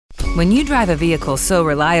When you drive a vehicle so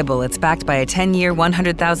reliable it's backed by a 10-year,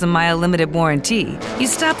 100,000-mile limited warranty, you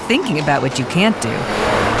stop thinking about what you can't do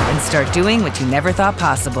and start doing what you never thought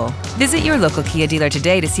possible. Visit your local Kia dealer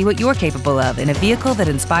today to see what you're capable of in a vehicle that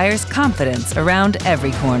inspires confidence around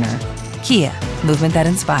every corner. Kia, movement that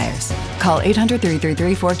inspires. Call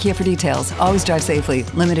 800-333-4KIA for details. Always drive safely.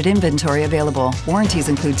 Limited inventory available. Warranties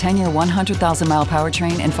include 10-year 100,000-mile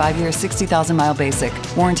powertrain and 5-year 60,000-mile basic.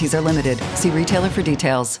 Warranties are limited. See retailer for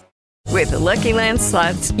details. With the Lucky Land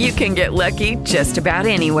Slots, you can get lucky just about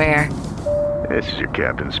anywhere. This is your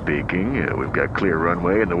captain speaking. We've got clear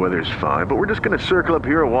runway and the weather's fine, but we're just going to circle up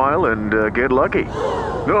here a while and get lucky.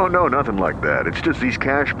 No, nothing like that. It's just these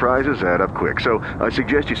cash prizes add up quick. So I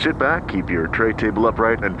suggest you sit back, keep your tray table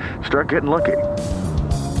upright, and start getting lucky.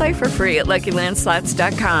 Play for free at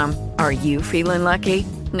LuckyLandSlots.com. Are you feeling lucky?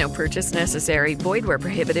 No purchase necessary. Void where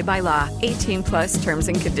prohibited by law. 18+ terms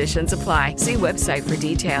and conditions apply. See website for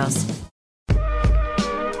details.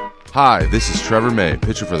 Hi, this is Trevor May,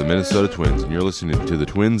 pitcher for the Minnesota Twins, and you're listening to the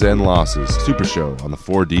Twins and Losses Super Show on the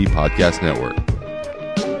 4D Podcast Network.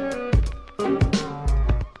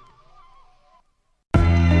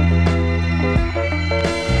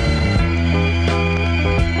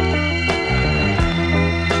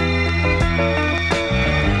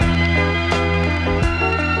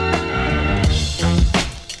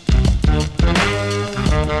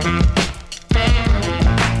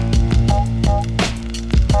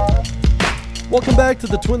 Welcome back to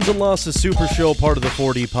the Twins and Losses Super Show, part of the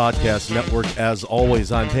 4D Podcast Network. As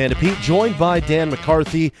always, I'm Panda Pete, joined by Dan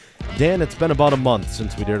McCarthy. Dan, it's been about a month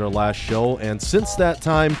since we did our last show, and since that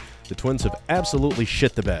time, the Twins have absolutely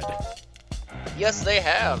shit the bed. Yes, they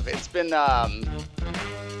have. It's been, I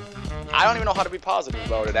don't even know how to be positive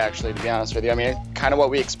about it, actually, to be honest with you. I mean, kind of what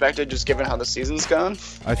we expected, just given how the season's gone.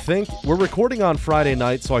 I think we're recording on Friday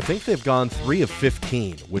night, so I think they've gone 3 of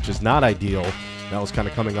 15, which is not ideal. That was kind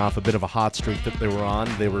of coming off a bit of a hot streak that they were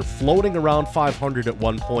on. They were floating around 500 at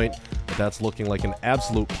one point, but that's looking like an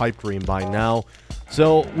absolute pipe dream by now.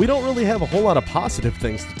 So we don't really have a whole lot of positive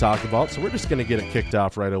things to talk about, so we're just going to get it kicked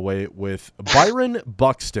off right away with Byron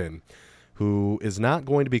Buxton, who is not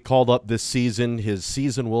going to be called up this season. His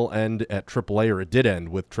season will end at AAA, or it did end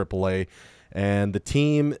with AAA, and the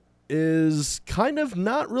team is kind of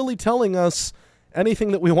not really telling us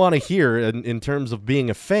anything that we want to hear in terms of being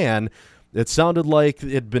a fan. It sounded like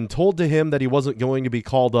it had been told to him that he wasn't going to be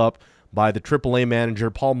called up by the AAA manager.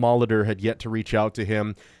 Paul Molitor had yet to reach out to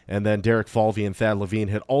him, and then Derek Falvey and Thad Levine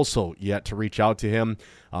had also yet to reach out to him.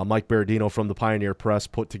 Mike Berardino from the Pioneer Press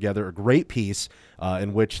put together a great piece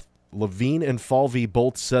in which Levine and Falvey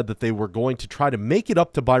both said that they were going to try to make it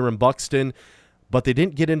up to Byron Buxton, but they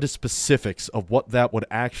didn't get into specifics of what that would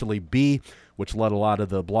actually be, which led a lot of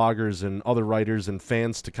the bloggers and other writers and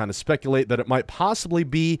fans to kind of speculate that it might possibly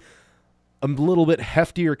be a little bit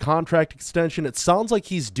heftier contract extension. It sounds like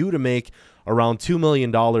he's due to make around $2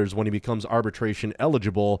 million when he becomes arbitration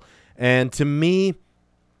eligible. And to me,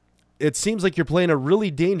 it seems like you're playing a really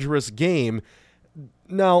dangerous game.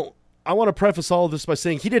 Now, I want to preface all of this by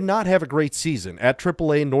saying he did not have a great season at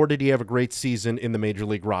AAA, nor did he have a great season in the Major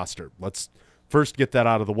League roster. Let's first get that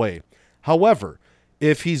out of the way. However,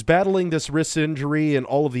 if he's battling this wrist injury and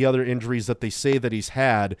all of the other injuries that they say that he's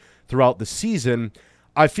had throughout the season,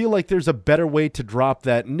 I feel like there's a better way to drop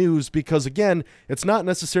that news because, again, it's not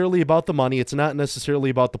necessarily about the money. It's not necessarily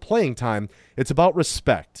about the playing time. It's about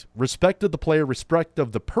respect. Respect of the player, respect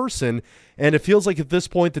of the person. And it feels like at this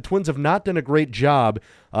point the Twins have not done a great job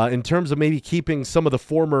in terms of maybe keeping some of the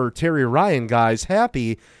former Terry Ryan guys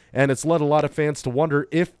happy. And it's led a lot of fans to wonder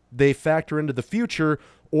if they factor into the future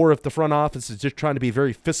or if the front office is just trying to be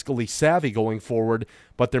very fiscally savvy going forward,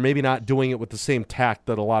 but they're maybe not doing it with the same tact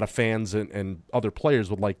that a lot of fans and other players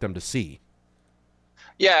would like them to see.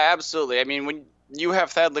 Yeah, absolutely. I mean, when you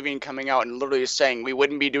have Thad Levine coming out and literally saying we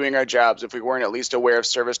wouldn't be doing our jobs if we weren't at least aware of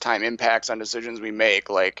service time impacts on decisions we make,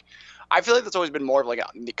 like, I feel like that's always been more of like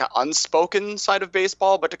an unspoken side of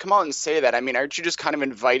baseball, but to come out and say that, I mean, aren't you just kind of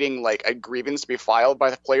inviting like a grievance to be filed by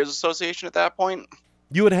the Players Association at that point?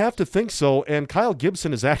 You would have to think so, and Kyle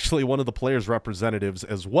Gibson is actually one of the players' representatives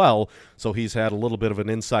as well, so he's had a little bit of an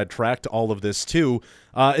inside track to all of this too.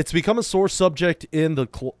 It's become a sore subject in the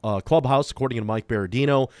clubhouse, according to Mike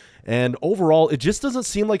Berardino, and overall, it just doesn't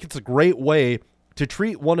seem like it's a great way to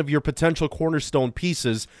treat one of your potential cornerstone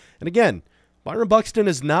pieces. And again, Byron Buxton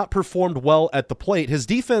has not performed well at the plate. His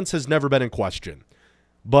defense has never been in question,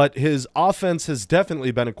 but his offense has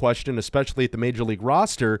definitely been in question, especially at the Major League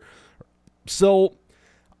roster. So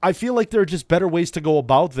I feel like there are just better ways to go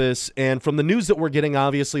about this. And from the news that we're getting,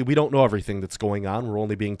 obviously, we don't know everything that's going on. We're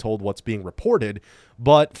only being told what's being reported.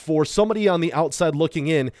 But for somebody on the outside looking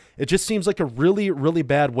in, it just seems like a really, really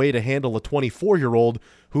bad way to handle a 24-year-old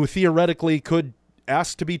who theoretically could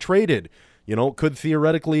ask to be traded. Could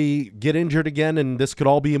theoretically get injured again, and this could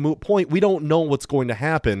all be a moot point. We don't know what's going to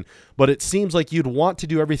happen, but it seems like you'd want to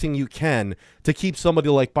do everything you can to keep somebody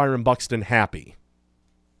like Byron Buxton happy.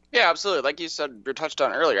 Yeah, absolutely. Like you said, you touched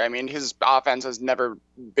on earlier. I mean, his offense has never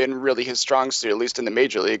been really his strong suit, at least in the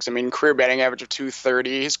major leagues. I mean, career batting average of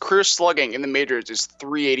 230. His career slugging in the majors is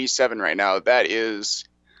 387 right now. That is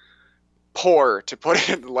poor, to put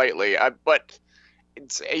it lightly. But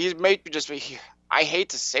he's maybe just. I hate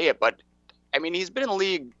to say it, but I mean, he's been in the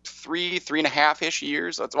league 3.5-ish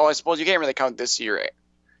years. Well, I suppose you can't really count this year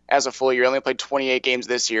as a full year. He only played 28 games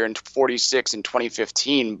this year and 46 in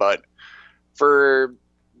 2015. But for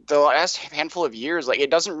the last handful of years, like,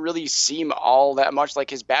 it doesn't really seem all that much like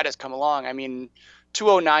his bat has come along. I mean,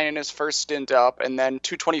 209 in his first stint up, and then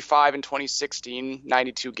 225 in 2016,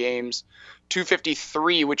 92 games,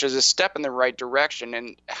 253, which is a step in the right direction.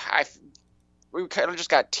 And we kind of just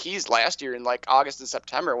got teased last year in like August and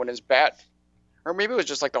September when his bat, or maybe it was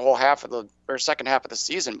just like the whole second half of the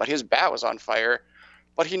season, but his bat was on fire.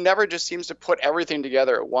 But he never just seems to put everything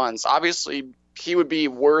together at once. Obviously, he would be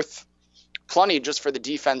worth plenty just for the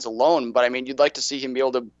defense alone, but I mean, you'd like to see him be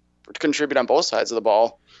able to contribute on both sides of the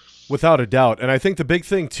ball. Without a doubt. And I think the big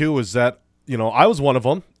thing too is that, I was one of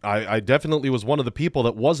them. I definitely was one of the people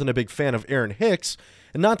that wasn't a big fan of Aaron Hicks.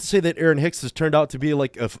 And not to say that Aaron Hicks has turned out to be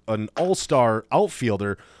like an all-star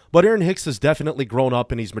outfielder, but Aaron Hicks has definitely grown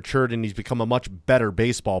up and he's matured and he's become a much better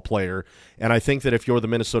baseball player. And I think that if you're the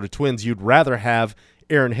Minnesota Twins, you'd rather have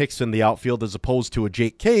Aaron Hicks in the outfield as opposed to a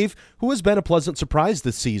Jake Cave, who has been a pleasant surprise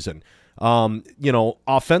this season.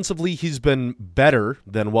 Offensively, he's been better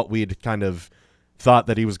than what we'd kind of thought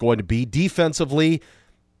that he was going to be. Defensively,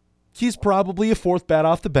 he's probably a fourth bat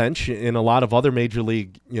off the bench in a lot of other major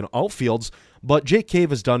league, outfields. But Jake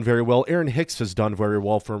Cave has done very well. Aaron Hicks has done very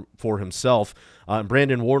well for himself.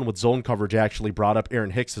 Brandon Warren with zone coverage actually brought up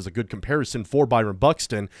Aaron Hicks as a good comparison for Byron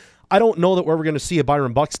Buxton. I don't know that we're going to see a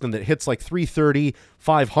Byron Buxton that hits like 330,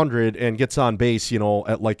 500, and gets on base,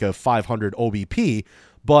 at like a 500 OBP.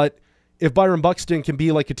 But if Byron Buxton can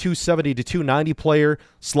be like a 270 to 290 player,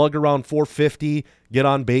 slug around 450, get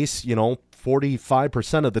on base,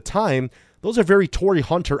 45% of the time, those are very Torii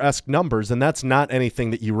Hunter-esque numbers, and that's not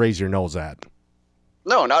anything that you raise your nose at.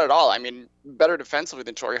 No, not at all. I mean, better defensively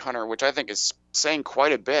than Torii Hunter, which I think is saying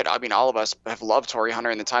quite a bit. I mean, all of us have loved Torii Hunter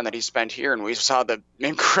in the time that he spent here, and we saw the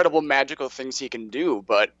incredible magical things he can do.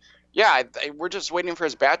 But, yeah, we're just waiting for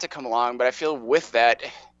his bat to come along. But I feel with that,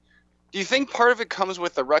 do you think part of it comes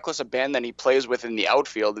with the reckless abandon he plays with in the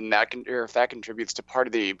outfield, and if that contributes to part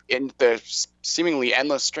of the seemingly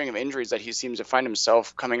endless string of injuries that he seems to find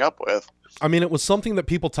himself coming up with? I mean, it was something that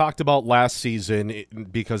people talked about last season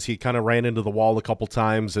because he kind of ran into the wall a couple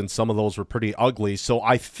times, and some of those were pretty ugly. So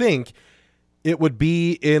I think it would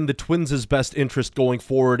be in the Twins' best interest going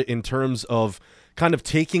forward in terms of kind of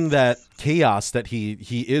taking that chaos that he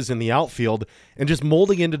is in the outfield and just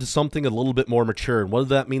molding into something a little bit more mature. And whether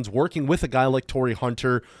that means working with a guy like Torii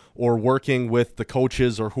Hunter or working with the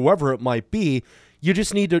coaches or whoever it might be, you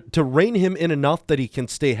just need to rein him in enough that he can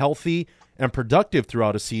stay healthy and productive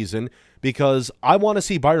throughout a season, because I want to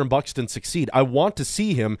see Byron Buxton succeed. I want to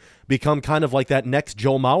see him become kind of like that next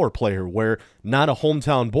Joe Mauer player, where not a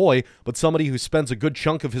hometown boy, but somebody who spends a good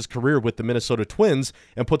chunk of his career with the Minnesota Twins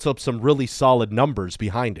and puts up some really solid numbers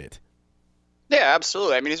behind it. Yeah,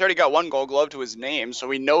 absolutely. I mean, he's already got one Gold Glove to his name, so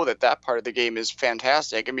we know that part of the game is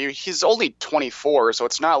fantastic. I mean, he's only 24, so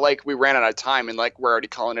it's not like we ran out of time and like we're already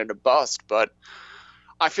calling it a bust, but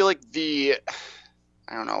I feel like the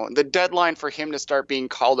deadline for him to start being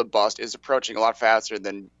called a bust is approaching a lot faster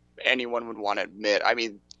than anyone would want to admit. I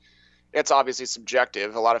mean, it's obviously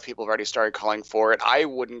subjective. A lot of people have already started calling for it. I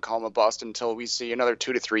wouldn't call him a bust until we see another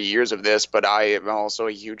 2 to 3 years of this, but I am also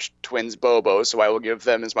a huge Twins bobo, so I will give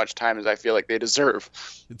them as much time as I feel like they deserve.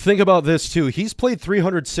 Think about this, too. He's played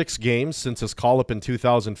 306 games since his call-up in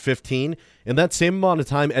 2015. In that same amount of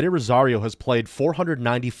time, Eddie Rosario has played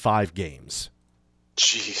 495 games.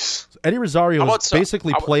 Jeez. Eddie Rosario has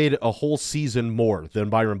basically played a whole season more than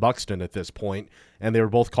Byron Buxton at this point, and they were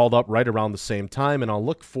both called up right around the same time. And I'll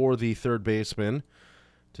look for the third baseman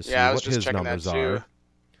to see what his numbers are.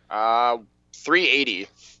 380.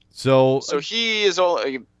 So he's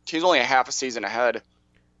only a half a season ahead.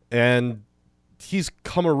 And he's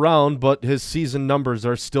come around, but his season numbers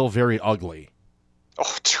are still very ugly.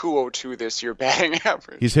 Oh, 202 this year batting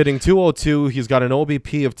average. He's hitting 202. He's got an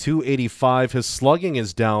OBP of 285. His slugging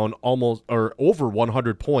is down almost or over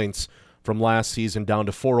 100 points from last season, down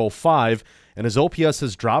to 405. And his OPS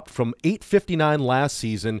has dropped from 859 last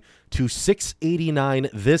season to 689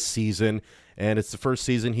 this season. And it's the first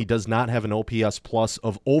season he does not have an OPS plus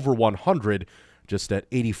of over 100, just at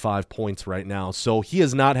 85 points right now. So he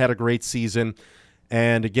has not had a great season.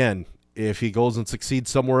 And again, if he goes and succeeds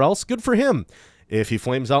somewhere else, good for him. If he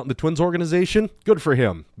flames out in the Twins organization, good for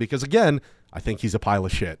him. Because again, I think he's a pile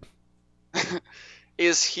of shit.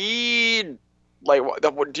 Is he, like,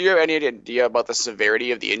 do you have any idea about the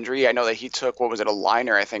severity of the injury? I know that he took, a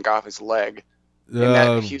liner, I think, off his leg in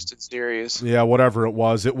that Houston series. Yeah, whatever it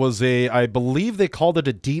was. It was I believe they called it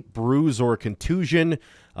a deep bruise or a contusion.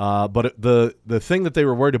 But the thing that they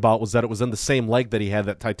were worried about was that it was in the same leg that he had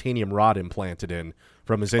that titanium rod implanted in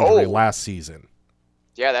from his injury last season.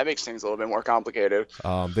 Yeah, that makes things a little bit more complicated.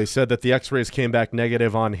 They said that the x-rays came back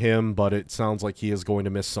negative on him, but it sounds like he is going to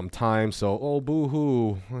miss some time. So,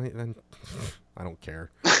 boo-hoo. I don't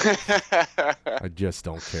care. I just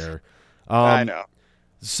don't care. I know.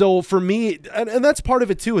 So for me, and that's part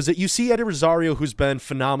of it too, is that you see Eddie Rosario, who's been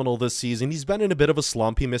phenomenal this season. He's been in a bit of a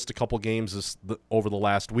slump. He missed a couple games over the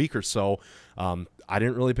last week or so. I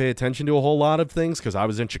didn't really pay attention to a whole lot of things because I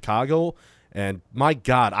was in Chicago. And my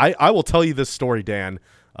God, I will tell you this story, Dan,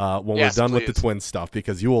 when we're done with the Twins stuff,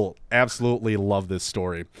 because you will absolutely love this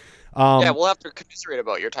story. Yeah, we'll have to commiserate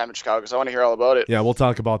about your time in Chicago because I want to hear all about it. Yeah, we'll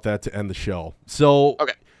talk about that to end the show. So,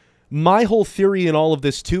 okay. My whole theory in all of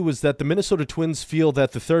this, too, is that the Minnesota Twins feel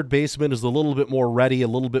that the third baseman is a little bit more ready, a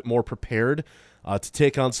little bit more prepared to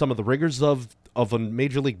take on some of the rigors of a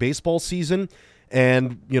Major League Baseball season.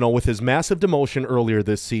 And, with his massive demotion earlier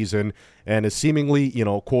this season and his seemingly,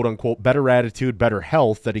 quote-unquote, better attitude, better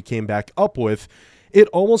health that he came back up with, it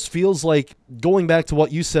almost feels like, going back to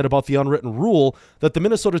what you said about the unwritten rule, that the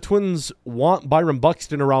Minnesota Twins want Byron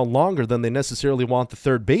Buxton around longer than they necessarily want the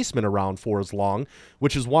third baseman around for as long,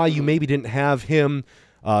 which is why you maybe didn't have him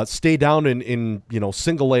stay down in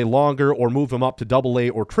single A longer or move him up to double A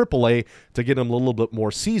or triple A to get him a little bit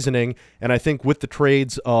more seasoning. And I think with the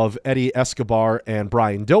trades of Eddie Escobar and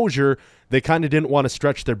Brian Dozier, they kind of didn't want to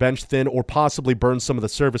stretch their bench thin or possibly burn some of the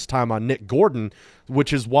service time on Nick Gordon,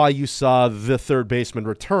 which is why you saw the third baseman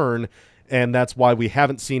return. And that's why we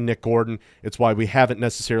haven't seen Nick Gordon. It's why we haven't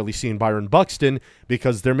necessarily seen Byron Buxton,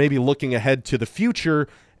 because they're maybe looking ahead to the future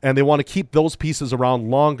and they want to keep those pieces around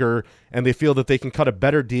longer, and they feel that they can cut a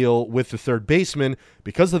better deal with the third baseman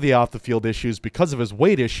because of the off-the-field issues, because of his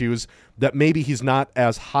weight issues, that maybe he's not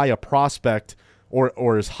as high a prospect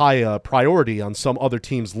or as high a priority on some other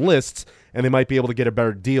teams' lists, and they might be able to get a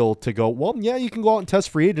better deal to go, well, yeah, you can go out and test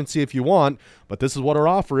free agency if you want, but this is what our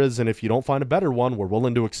offer is, and if you don't find a better one, we're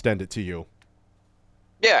willing to extend it to you.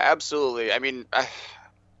 Yeah, absolutely. I mean,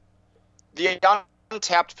 the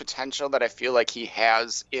untapped potential that I feel like he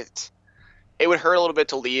has, it would hurt a little bit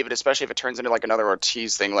to leave it, especially if it turns into like another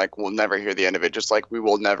Ortiz thing. Like, we'll never hear the end of it, just like we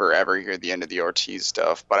will never ever hear the end of the Ortiz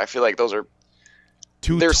stuff. But I feel like those are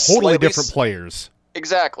they're totally different players.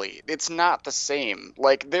 Exactly. It's not the same.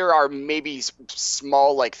 Like, there are maybe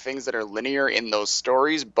small like things that are linear in those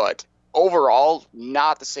stories, but overall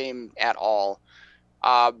not the same at all.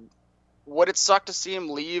 Would it suck to see him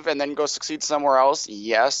leave and then go succeed somewhere else?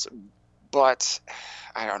 Yes. But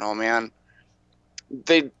I don't know, man.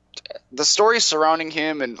 The stories surrounding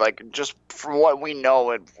him, and like just from what we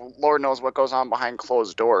know, and Lord knows what goes on behind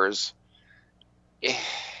closed doors,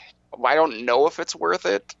 I don't know if it's worth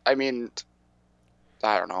it. I mean,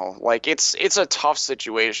 I don't know. Like, it's a tough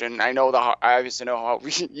situation. I obviously know how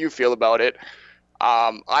you feel about it.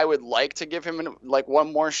 I would like to give him like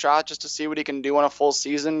one more shot just to see what he can do on a full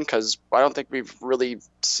season, because I don't think we've really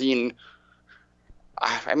seen.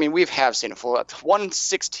 I mean, we have seen a full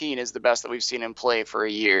 116 is the best that we've seen him play for a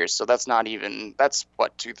year. So that's not even, that's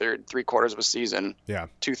what, 3/4 of a season. Yeah.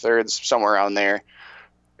 2/3, somewhere around there.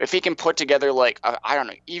 If he can put together like, I don't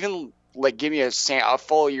know, even like give me a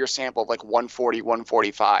full year sample of like 140,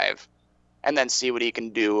 145, and then see what he can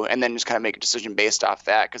do. And then just kind of make a decision based off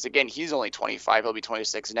that. Cause again, he's only 25. He'll be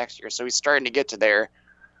 26 next year. So he's starting to get to there.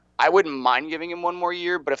 I wouldn't mind giving him one more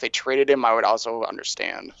year, but if they traded him, I would also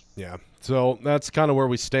understand. Yeah. So that's kind of where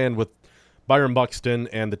we stand with Byron Buxton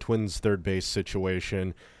and the Twins' third base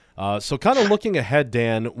situation. So kind of looking ahead,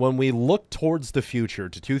 Dan, when we look towards the future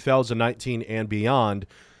to 2019 and beyond,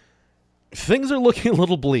 things are looking a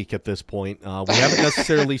little bleak at this point. We haven't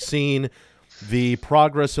necessarily seen the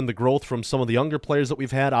progress and the growth from some of the younger players that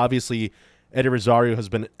we've had. Obviously, Eddie Rosario has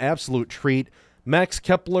been an absolute treat. Max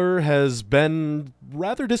Kepler has been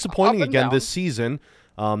rather disappointing again this season.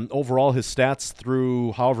 Overall, his stats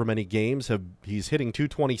through however many games, he's hitting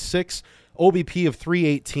 .226, OBP of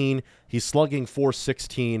 .318, he's slugging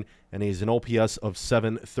 .416, and he's an OPS of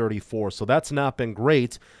 .734. So that's not been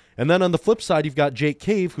great. And then on the flip side, you've got Jake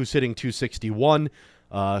Cave, who's hitting .261.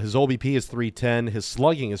 His OBP is .310, his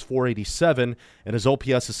slugging is .487, and his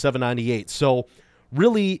OPS is .798. So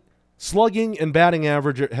really, slugging and batting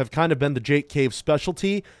average have kind of been the Jake Cave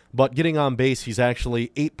specialty, but getting on base, he's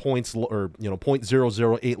actually 8 points or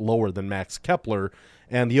 .008 lower than Max Kepler,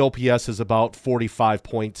 and the OPS is about 45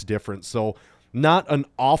 points different. So not an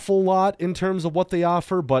awful lot in terms of what they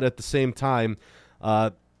offer, but at the same time,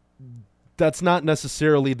 that's not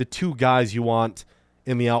necessarily the two guys you want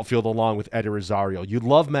in the outfield along with Eddie Rosario. You'd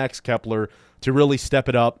love Max Kepler to really step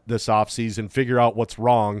it up this offseason, figure out what's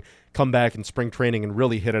wrong, come back in spring training and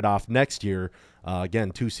really hit it off next year. Again,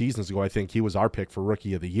 2 seasons ago, I think he was our pick for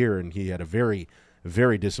Rookie of the Year, and he had a very,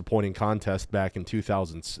 very disappointing contest back in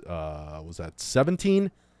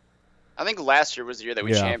 2017? I think last year was the year that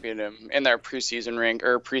we championed him in their preseason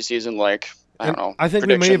I don't know. I think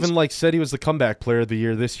we may even said he was the comeback player of the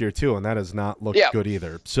year this year too, and that has not looked good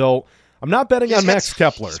either. So I'm not betting on Max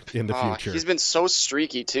Kepler in the future. He's been so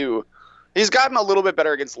streaky too. He's gotten a little bit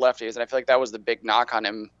better against lefties, and I feel like that was the big knock on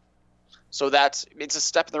him. So it's a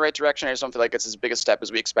step in the right direction. I just don't feel like it's as big a step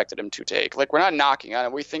as we expected him to take. We're not knocking on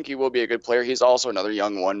him. We think he will be a good player. He's also another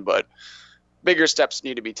young one, but bigger steps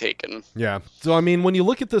need to be taken. Yeah. So, when you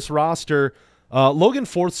look at this roster, Logan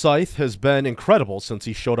Forsythe has been incredible since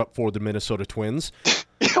he showed up for the Minnesota Twins.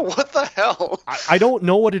 Yeah, what the hell? I don't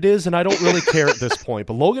know what it is, and I don't really care at this point,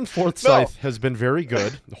 but Logan Forsythe has been very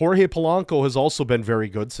good. Jorge Polanco has also been very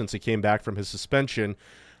good since he came back from his suspension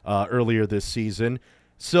earlier this season.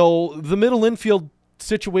 So the middle infield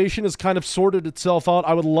situation has kind of sorted itself out.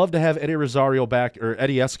 I would love to have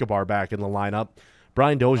Eddie Escobar back in the lineup.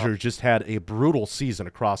 Brian Dozier just had a brutal season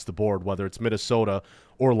across the board, whether it's Minnesota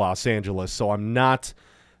or Los Angeles, so I'm not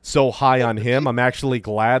so high on him. I'm actually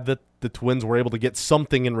glad that the Twins were able to get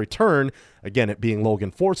something in return, again, it being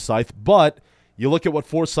Logan Forsythe, but you look at what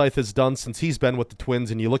Forsythe has done since he's been with the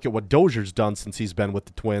Twins, and you look at what Dozier's done since he's been with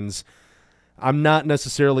the Twins, I'm not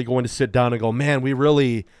necessarily going to sit down and go, man, we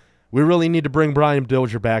really need to bring Brian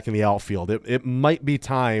Dozier back in the outfield. It might be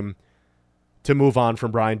time to move on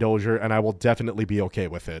from Brian Dozier, and I will definitely be okay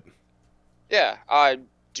with it. Yeah.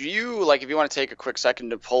 Do you, if you want to take a quick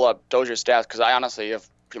second to pull up Dozier's stats, because I honestly have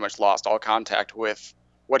pretty much lost all contact with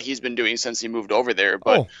what he's been doing since he moved over there.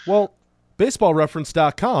 But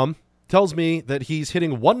BaseballReference.com tells me that he's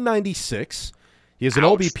hitting .196. He has an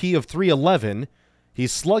OBP of .311.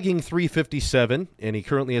 He's slugging .357, and he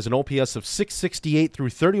currently has an OPS of .668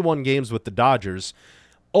 through 31 games with the Dodgers.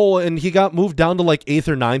 Oh, and he got moved down to 8th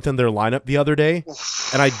or 9th in their lineup the other day,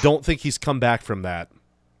 and I don't think he's come back from that.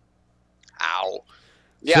 Ow.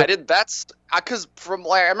 Yeah, I did. That's because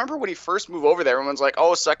I remember when he first moved over there, everyone's like,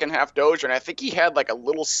 "Oh, second half Dozier," and I think he had a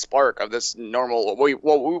little spark of this normal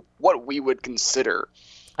what we would consider.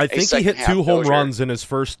 I think he hit 2 home runs in his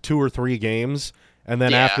first 2 or 3 games, and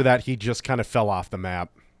then after that, he just kind of fell off the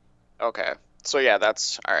map. Okay, so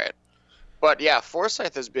that's all right. But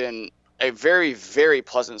Forsythe has been a very, very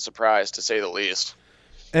pleasant surprise to say the least.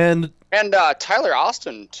 And Tyler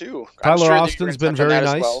Austin, too. Tyler Austin's been very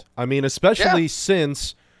nice. Well. Especially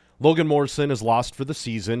since Logan Morrison is lost for the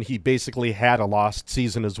season. He basically had a lost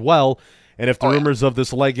season as well. And if the rumors of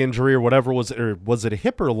this leg injury or whatever was it a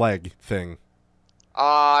hip or leg thing?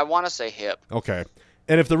 I want to say hip. Okay.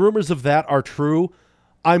 And if the rumors of that are true,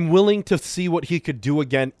 I'm willing to see what he could do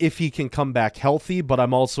again if he can come back healthy, but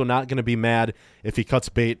I'm also not going to be mad if he cuts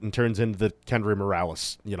bait and turns into the Kendry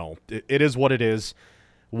Morales. It is what it is.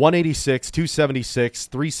 186, 276,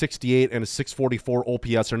 368, and a 644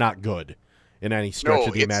 OPS are not good in any stretch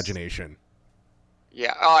of the imagination.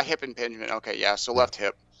 Yeah, hip impingement. Okay, so left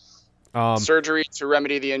hip. Surgery to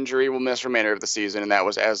remedy the injury will miss remainder of the season, and that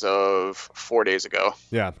was as of 4 days ago.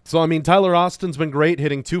 Yeah, so Tyler Austin's been great,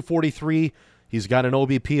 hitting 243. He's got an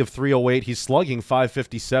OBP of 308. He's slugging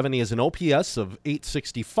 557. He has an OPS of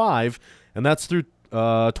 865, and that's through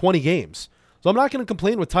 20 games. So I'm not going to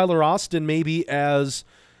complain with Tyler Austin maybe as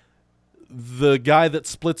the guy that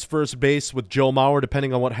splits first base with Joe Mauer,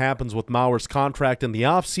 depending on what happens with Mauer's contract in the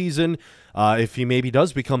offseason. If he maybe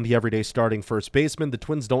does become the everyday starting first baseman, the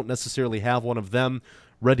Twins don't necessarily have one of them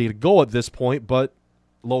ready to go at this point, but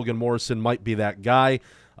Logan Morrison might be that guy.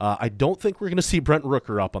 I don't think we're going to see Brent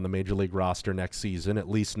Rooker up on the Major League roster next season, at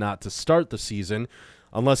least not to start the season,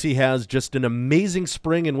 unless he has just an amazing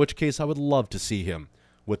spring, in which case I would love to see him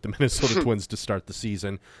with the Minnesota Twins to start the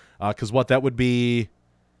season. Because that would be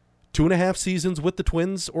 2.5 seasons with the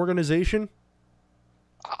Twins organization?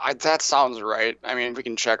 That sounds right. I mean, we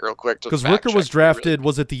can check real quick. Because Rooker was drafted,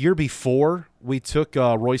 was it the year before we took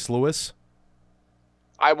Royce Lewis?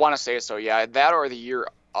 I want to say so, yeah. That or the year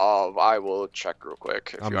of. I will check real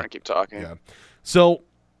quick if you want to keep talking. Yeah. So,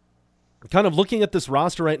 kind of looking at this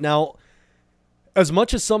roster right now, as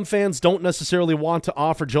much as some fans don't necessarily want to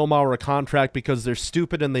offer Joe Mauer a contract because they're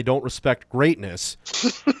stupid and they don't respect greatness,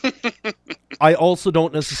 I also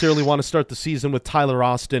don't necessarily want to start the season with Tyler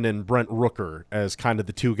Austin and Brent Rooker as kind of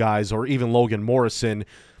the two guys, or even Logan Morrison.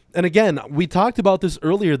 And again, we talked about this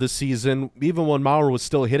earlier this season, even when Mauer was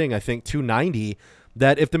still hitting, I think, 290,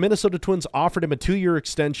 that if the Minnesota Twins offered him a 2-year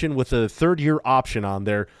extension with a third-year option on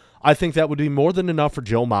there, I think that would be more than enough for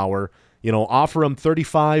Joe Mauer. You know, offer him $35,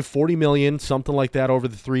 $40 million, something like that over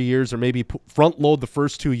the 3 years, or maybe front load the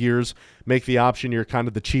first 2 years, make the option year kind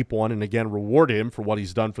of the cheap one, and again, reward him for what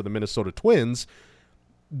he's done for the Minnesota Twins.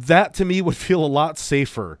 That, to me, would feel a lot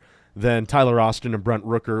safer than Tyler Austin and Brent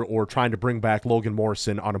Rooker, or trying to bring back Logan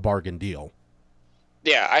Morrison on a bargain deal.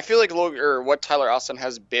 Yeah, I feel like what Tyler Austin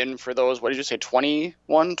has been for those, what did you say, 20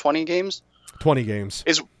 games? 20 games.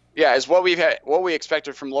 Is what we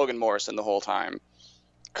expected from Logan Morrison the whole time.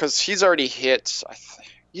 Because he's already hit,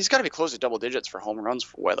 he's got to be close to double digits for home runs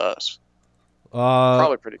with us.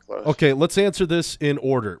 Probably pretty close. Okay, let's answer this in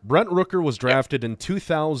order. Brent Rooker was drafted in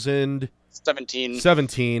 2017,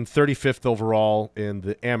 35th overall in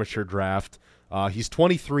the amateur draft. He's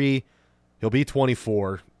 23. He'll be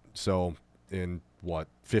 24, so in,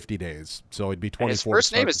 50 days. So he'd be 24. And his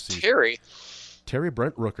first name is Terry. Terry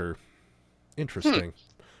Brent Rooker. Interesting.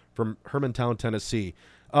 From Hermantown, Tennessee.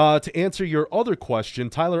 To answer your other question,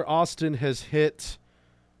 Tyler Austin has hit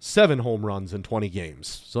 7 home runs in 20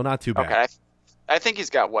 games, so not too bad. Okay, I think he's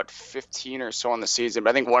got, 15 or so on the season,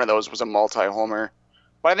 but I think one of those was a multi-homer.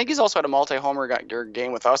 But I think he's also had a multi-homer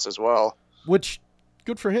game with us as well. Which,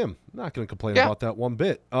 good for him. Not going to complain about that one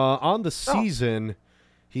bit. On the season,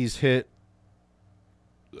 he's hit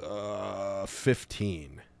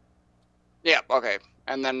 15. Yeah, okay.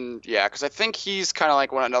 And then, because I think he's kind of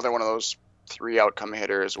like another one of those 3 outcome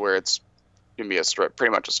hitters where it's going to be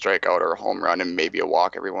pretty much a strikeout or a home run and maybe a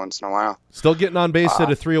walk every once in a while. Still getting on base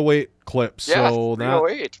at a 308 clip, so not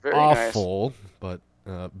 308. Very awful, nice.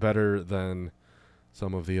 But better than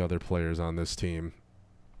some of the other players on this team.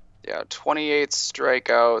 Yeah, 28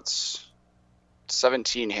 strikeouts,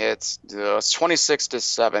 17 hits. It's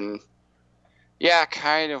 26-7. Yeah,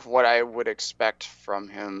 kind of what I would expect from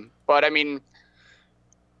him. But, I mean,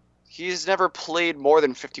 he's never played more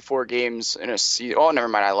than 54 games in a season. Oh, never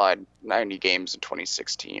mind, I lied. 90 games in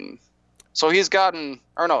 2016. So he's gotten,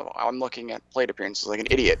 or no, I'm looking at plate appearances like an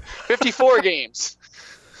idiot. 54 games.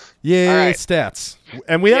 Yay, stats.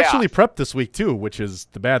 And we actually prepped this week, too, which is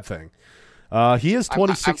the bad thing. He is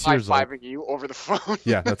 26 years old. I'm high-fiving you over the phone.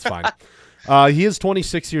 Yeah, that's fine. He is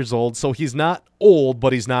 26 years old, so he's not old,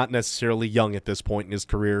 but he's not necessarily young at this point in his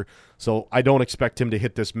career. So I don't expect him to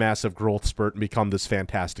hit this massive growth spurt and become this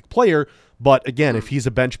fantastic player. But again, if he's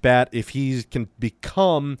a bench bat, if he can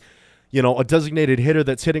become, a designated hitter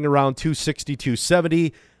that's hitting around 260,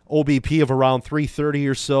 270, OBP of around 330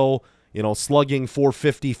 or so, slugging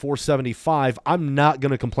 450, 475, I'm not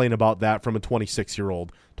going to complain about that from a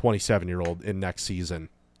 26-year-old, 27-year-old in next season.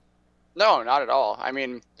 No, not at all. I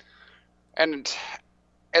mean, and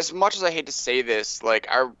as much as I hate to say this,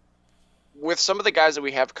 with some of the guys that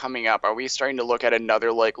we have coming up, are we starting to look at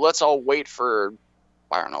another, let's all wait for,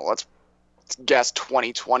 I don't know, let's guess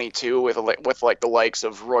 2022 with the likes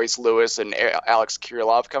of Royce Lewis and Alex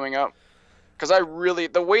Kirilloff coming up? Because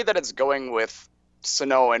the way that it's going with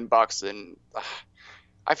Sano and Buxton,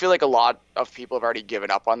 I feel like a lot of people have already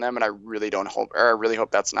given up on them, and I really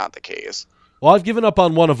hope that's not the case. Well, I've given up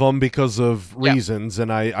on one of them because of reasons,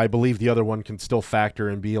 and I believe the other one can still factor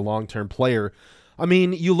and be a long-term player. I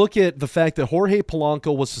mean, you look at the fact that Jorge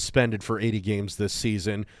Polanco was suspended for 80 games this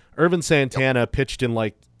season. Irvin Santana pitched in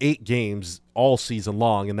 8 games all season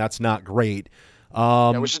long, and that's not great.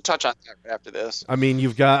 We should touch on that after this. I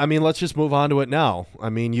mean, let's just move on to it now.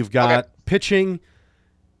 I mean, you've got pitching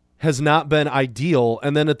has not been ideal,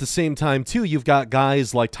 and then at the same time, too, you've got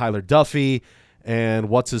guys like Tyler Duffy and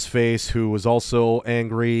what's-his-face, who was also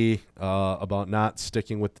angry about not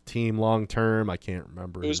sticking with the team long-term. I can't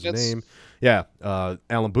remember his name. Yeah,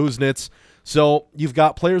 Alan Buznitz. So you've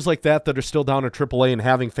got players like that are still down at AAA and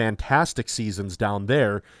having fantastic seasons down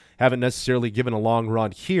there, haven't necessarily given a long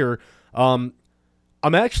run here. I'm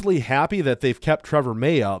actually happy that they've kept Trevor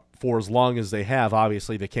May up for as long as they have.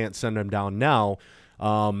 Obviously, they can't send him down now.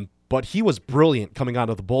 But he was brilliant coming out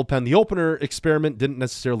of the bullpen. The opener experiment didn't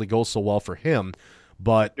necessarily go so well for him,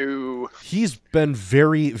 but he's been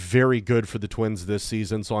very, very good for the Twins this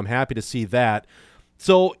season, so I'm happy to see that.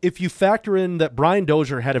 So if you factor in that Brian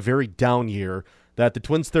Dozier had a very down year, that the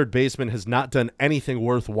Twins' third baseman has not done anything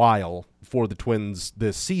worthwhile for the Twins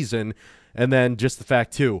this season, and then just the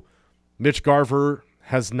fact, too, Mitch Garver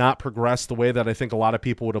has not progressed the way that I think a lot of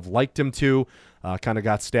people would have liked him to. Kind of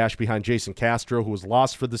got stashed behind Jason Castro, who was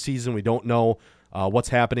lost for the season. We don't know what's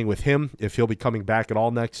happening with him, if he'll be coming back at all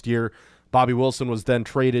next year. Bobby Wilson was then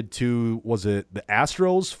traded to, was it the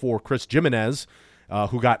Astros, for Chris Jimenez,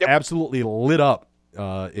 who got absolutely lit up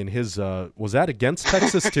in his, was that against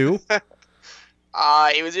Texas too?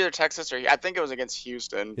 It was either Texas or I think it was against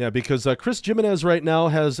Houston. Yeah, because Chris Jimenez right now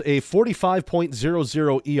has a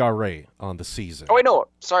 45.00 ERA on the season. Oh, wait, no.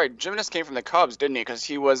 Sorry. Jimenez came from the Cubs, didn't he? Because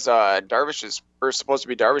he was supposed to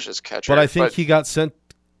be Darvish's catcher. But I think he got sent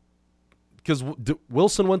because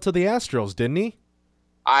Wilson went to the Astros, didn't he?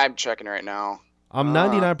 I'm checking right now. I'm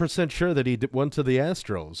 99% sure that he went to the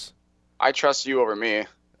Astros. I trust you over me.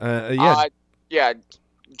 Yeah.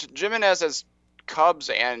 Jimenez has Cubs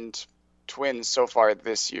and Twins so far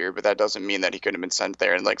this year, but that doesn't mean that he could have been sent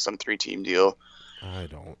there in like some 3-team deal. I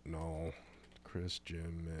don't know. Chris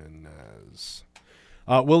Jimenez.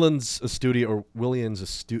 Williams Astudio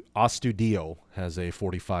has a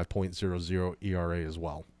 45.00 ERA as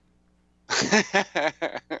well.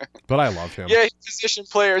 But I love him. Yeah, position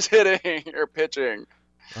players hitting or pitching.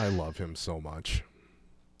 I love him so much.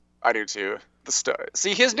 I do too. The Stud.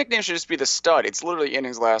 See, his nickname should just be the Stud. It's literally in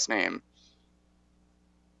his last name.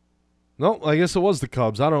 No, I guess it was the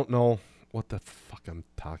Cubs. I don't know what the fuck I'm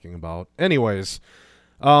talking about. Anyways,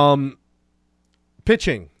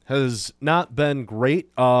 pitching has not been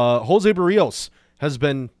great. Jose Barrios has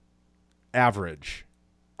been average.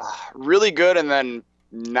 Really good and then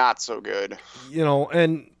not so good. You know,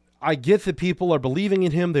 and I get that people are believing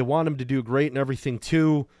in him. They want him to do great and everything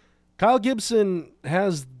too. Kyle Gibson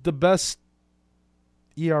has the best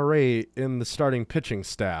ERA in the starting pitching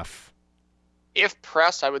staff. If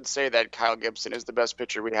pressed, I would say that Kyle Gibson is the best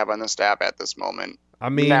pitcher we have on the staff at this moment. I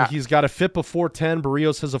mean, he's got a FIP of 410.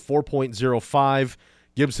 Barrios has a 4.05.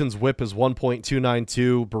 Gibson's whip is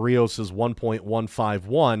 1.292. Barrios is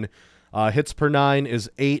 1.151. Hits per 9 is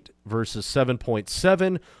 8 versus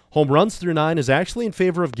 7.7. Home runs through 9 is actually in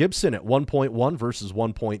favor of Gibson at 1.1 versus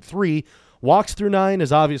 1.3. Walks through 9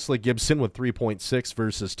 is obviously Gibson with 3.6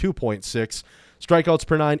 versus 2.6. Strikeouts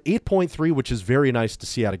per 9, 8.3, which is very nice to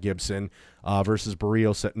see out of Gibson, versus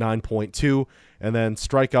Barrios at 9.2. And then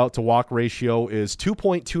strikeout to walk ratio is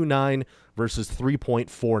 2.29 versus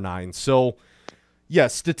 3.49. So,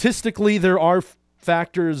 yes, statistically there are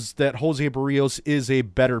factors that Jose Barrios is a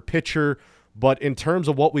better pitcher, but in terms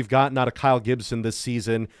of what we've gotten out of Kyle Gibson this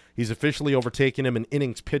season, he's officially overtaken him in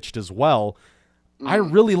innings pitched as well. I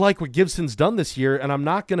really like what Gibson's done this year, and I'm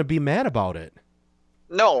not going to be mad about it.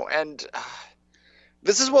 No, and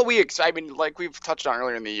this is what like we've touched on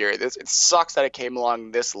earlier in the year. It sucks that it came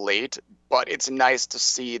along this late, but it's nice to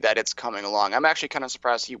see that it's coming along. I'm actually kind of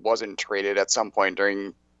surprised he wasn't traded at some point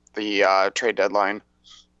during the trade deadline.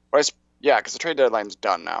 Yeah, because the trade deadline's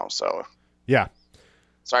done now, so. Yeah.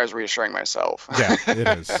 So I was reassuring myself. Yeah, it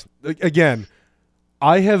is. Again,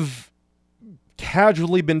 I have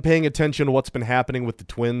casually been paying attention to what's been happening with the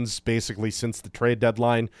Twins basically since the trade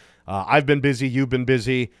deadline. I've been busy, you've been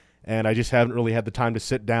busy, and I just haven't really had the time to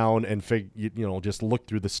sit down and just look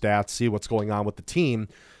through the stats, see what's going on with the team.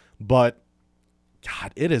 But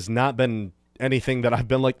God, it has not been anything that I've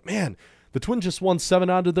been like, man, the Twins just won 7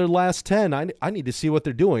 out of their last 10. I need to see what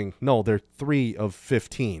they're doing. No, they're 3 of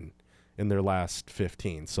 15 in their last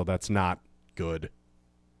 15, so that's not good.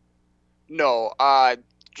 No,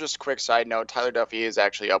 just quick side note, Tyler Duffy is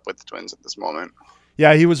actually up with the Twins at this moment.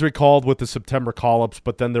 Yeah, he was recalled with the September call-ups,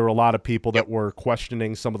 but then there were a lot of people that were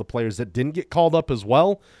questioning some of the players that didn't get called up as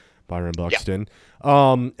well. Byron Buxton.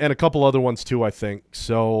 And a couple other ones too, I think.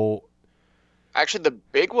 So, actually, the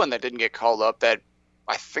big one that didn't get called up that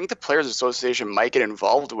I think the Players Association might get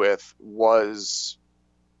involved with was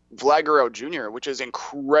Vlad Guerrero Jr., which is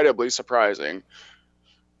incredibly surprising.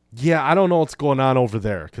 Yeah, I don't know what's going on over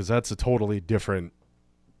there because that's a totally different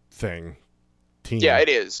thing. Team. Yeah, it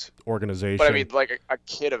is. Organization. But I mean, like a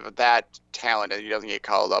kid of that talent and he doesn't get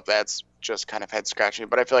called up, that's just kind of head-scratching.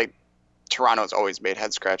 But I feel like Toronto's always made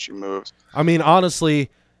head-scratching moves. I mean, honestly,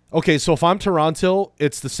 okay, so if I'm Toronto,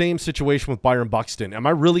 it's the same situation with Byron Buxton. Am I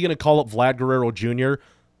really going to call up Vlad Guerrero Jr.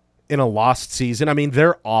 in a lost season? I mean,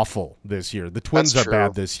 they're awful this year. The Twins are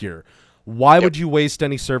bad this year. Why would you waste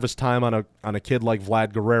any service time on a kid like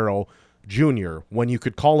Vlad Guerrero Jr. when you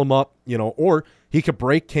could call him up, or he could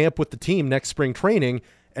break camp with the team next spring training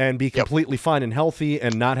and be completely fine and healthy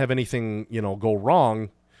and not have anything, go wrong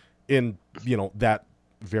in, that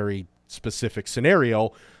very specific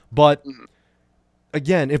scenario. But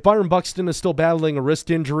again, if Byron Buxton is still battling a wrist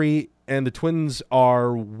injury and the Twins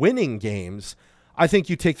are winning games, I think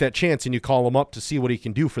you take that chance and you call him up to see what he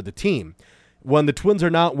can do for the team. When the Twins are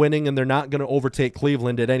not winning and they're not going to overtake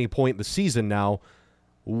Cleveland at any point in the season now,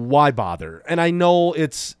 why bother? And I know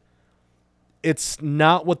it's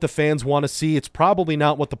not what the fans want to see. It's probably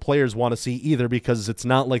not what the players want to see either, because it's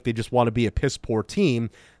not like they just want to be a piss-poor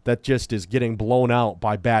team that just is getting blown out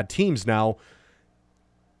by bad teams now.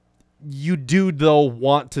 You do, though,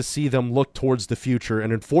 want to see them look towards the future,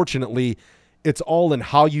 and unfortunately, it's all in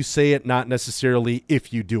how you say it, not necessarily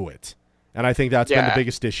if you do it. And I think that's been the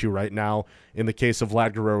biggest issue right now in the case of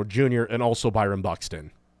Vlad Guerrero Jr. and also Byron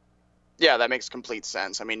Buxton. Yeah, that makes complete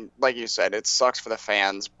sense. I mean, like you said, it sucks for the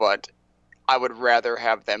fans, but I would rather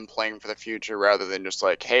have them playing for the future rather than just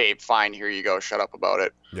like, hey, fine, here you go, shut up about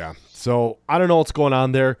it. Yeah, so I don't know what's going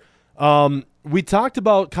on there. We talked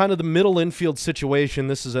about kind of the middle infield situation.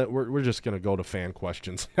 This is we're just going to go to fan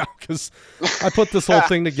questions now because I put this whole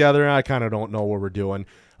thing together and I kind of don't know what we're doing.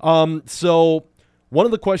 So one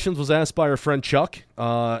of the questions was asked by our friend Chuck.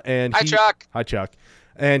 Hi, Chuck. Hi, Chuck.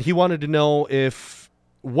 And he wanted to know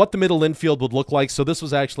what the middle infield would look like. So this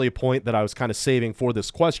was actually a point that I was kind of saving for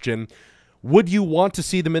this question. Would you want to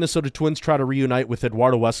see the Minnesota Twins try to reunite with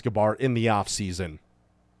Eduardo Escobar in the offseason?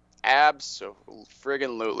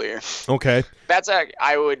 Absolutely. Okay.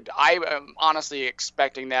 I am honestly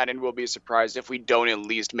expecting that and will be surprised if we don't at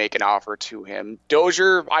least make an offer to him.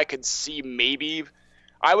 Dozier, I could see maybe.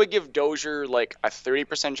 I would give Dozier like a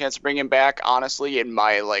 30% chance to bring him back. Honestly, in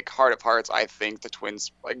my like heart of hearts, I think the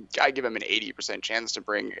Twins, like, I give him an 80% chance to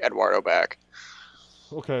bring Eduardo back.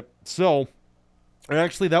 Okay. So,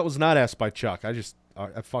 actually, that was not asked by Chuck. I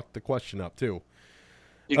fucked the question up too.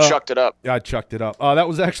 You chucked it up. Yeah, I chucked it up. That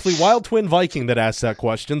was actually Wild Twin Viking that asked that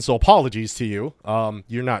question, so apologies to you.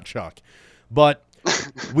 You're not Chuck. But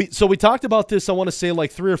we talked about this, I want to say, like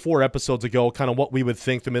 3 or 4 episodes ago, kind of what we would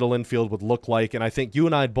think the middle infield would look like. And I think you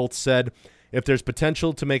and I both said if there's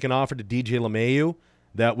potential to make an offer to DJ LeMahieu,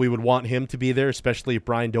 that we would want him to be there, especially if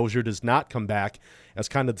Brian Dozier does not come back as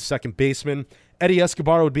kind of the second baseman. Eddie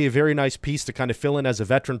Escobar would be a very nice piece to kind of fill in as a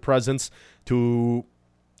veteran presence to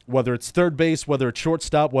whether it's third base, whether it's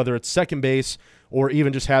shortstop, whether it's second base, or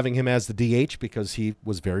even just having him as the DH because he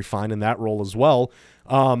was very fine in that role as well.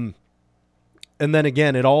 And then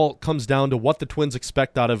again, it all comes down to what the Twins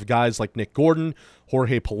expect out of guys like Nick Gordon,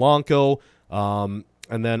 Jorge Polanco, and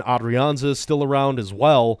then Adrianza is still around as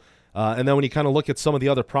well. And then when you kind of look at some of the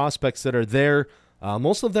other prospects that are there,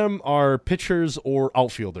 most of them are pitchers or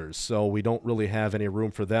outfielders, so we don't really have any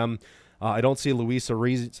room for them. I don't see Luis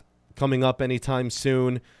Ariz coming up anytime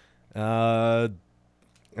soon, and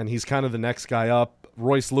he's kind of the next guy up.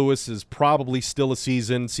 Royce Lewis is probably still a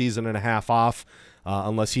season and a half off,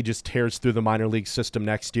 unless he just tears through the minor league system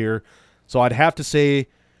next year. So I'd have to say,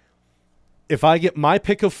 if I get my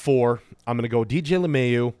pick of 4, I'm going to go DJ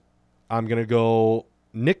LeMahieu, I'm going to go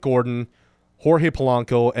Nick Gordon, Jorge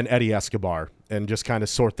Polanco, and Eddie Escobar, and just kind of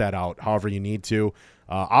sort that out however you need to.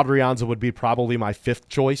 Adrianza would be probably my 5th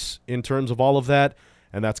choice in terms of all of that,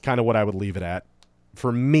 and that's kind of what I would leave it at.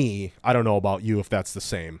 For me, I don't know about you if that's the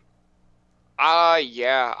same.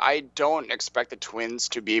 Yeah, I don't expect the Twins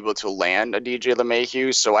to be able to land a DJ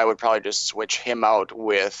LeMahieu, so I would probably just switch him out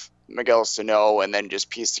with Miguel Sano and then just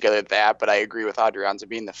piece together that, but I agree with Adrianza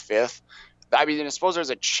being the 5th. I mean, I suppose there's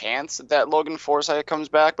a chance that Logan Forsythe comes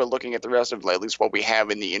back, but looking at the rest of at least what we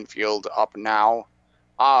have in the infield up now,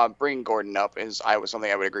 bringing Gordon up is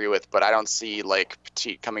something I would agree with, but I don't see like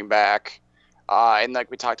Petit coming back. And like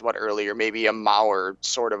we talked about earlier, maybe a Mauer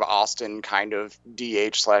sort of Austin kind of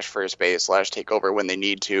DH/first base / takeover when they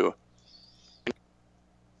need to.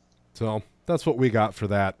 So that's what we got for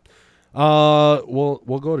that.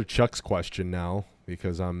 We'll go to Chuck's question now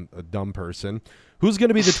because I'm a dumb person. Who's going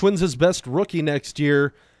to be the Twins' best rookie next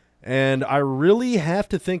year? And I really have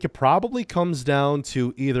to think it probably comes down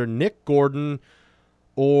to either Nick Gordon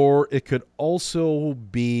or it could also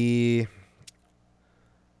be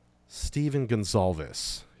Steven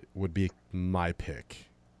Gonzalez would be my pick.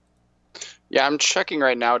 Yeah, I'm checking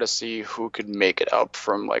right now to see who could make it up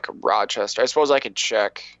from like Rochester. I suppose I could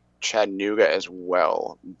check Chattanooga as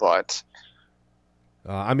well, but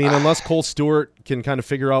I mean, unless Cole Stewart can kind of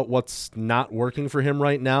figure out what's not working for him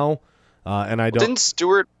right now, and I don't. Didn't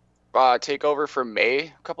Stewart take over for May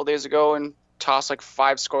a couple days ago and toss like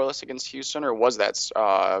 5 scoreless against Houston, or was that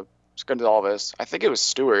Gonzalez? I think it was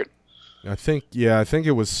Stewart. I think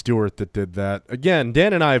it was Stewart that did that. Again,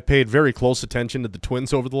 Dan and I have paid very close attention to the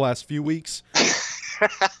Twins over the last few weeks.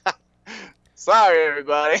 Sorry,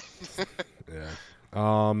 everybody.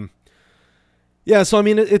 Yeah. Yeah, so I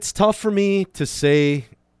mean, it's tough for me to say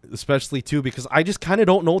especially too, because I just kind of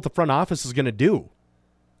don't know what the front office is going to do.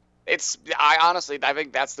 I honestly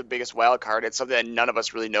think that's the biggest wild card. It's something that none of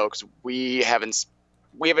us really know because we haven't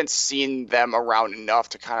seen them around enough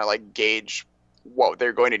to kind of like gauge what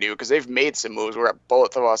they're going to do, because they've made some moves where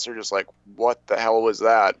both of us are just like, what the hell was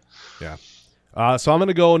that? Yeah. So I'm going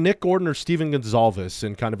to go Nick Gordon or Steven Gonzalez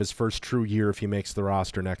in kind of his first true year if he makes the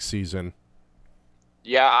roster next season.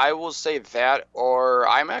 Yeah, I will say that, or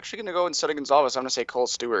I'm actually going to go instead of Gonzalez, I'm going to say Cole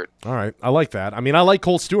Stewart. All right. I like that. I mean, I like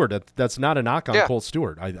Cole Stewart. That's not a knock on Cole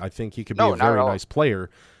Stewart. I think he could be a very nice player.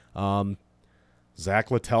 Zach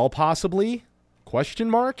Littell possibly? Question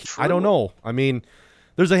mark? True. I don't know. I mean,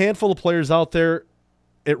 there's a handful of players out there.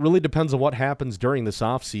 It really depends on what happens during this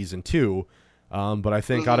offseason, too. But I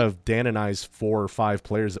think out of Dan and I's 4 or 5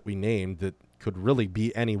 players that we named, that could really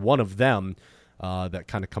be any one of them that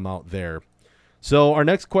kind of come out there. So our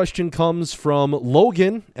next question comes from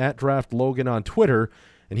Logan at Draft Logan on Twitter,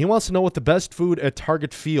 and he wants to know what the best food at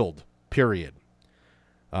Target Field, period.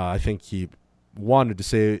 I think he wanted to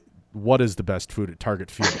say, what is the best food at Target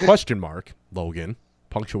Field? Question mark, Logan.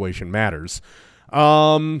 Punctuation matters.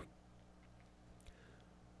 I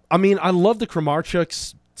mean, I love the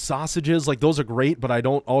Kramarchuk's sausages. Like, those are great, but I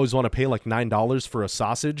don't always want to pay like $9 for a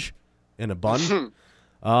sausage and a bun.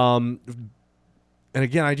 And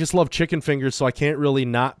again, I just love chicken fingers, so I can't really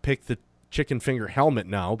not pick the chicken finger helmet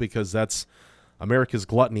now because that's America's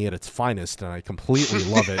gluttony at its finest, and I completely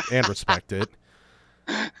love it and respect it.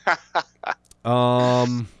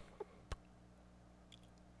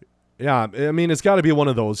 Yeah, I mean, it's got to be one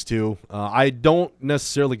of those two. I don't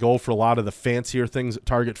necessarily go for a lot of the fancier things at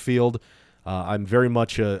Target Field. I'm very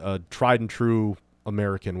much a tried and true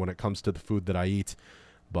American when it comes to the food that I eat.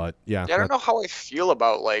 But yeah, I don't know how I feel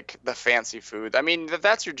about like the fancy food. I mean, if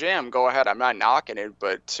that's your jam, go ahead. I'm not knocking it,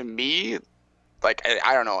 but to me, like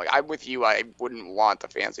I don't know. Like, I'm with you. I wouldn't want the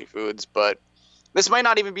fancy foods, but this might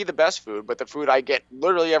not even be the best food. But the food I get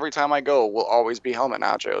literally every time I go will always be helmet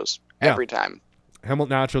nachos. Every time. Helmet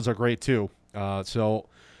nachos are great too. So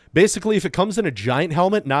basically, if it comes in a giant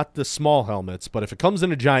helmet, not the small helmets, but if it comes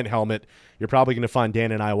in a giant helmet, you're probably going to find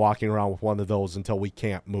Dan and I walking around with one of those until we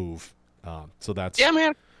can't move. So that's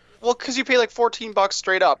man. Well, because you pay like $14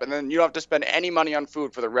 straight up, and then you don't have to spend any money on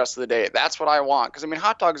food for the rest of the day. That's what I want. Because I mean,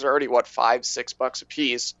 hot dogs are already $5-6 a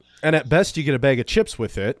piece, and at best you get a bag of chips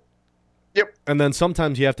with it. Yep. And then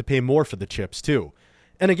sometimes you have to pay more for the chips too.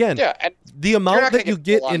 And again, and the amount that you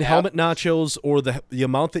get in helmet nachos or the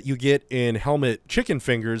amount that you get in helmet chicken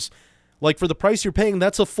fingers, like for the price you're paying,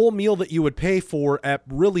 that's a full meal that you would pay for at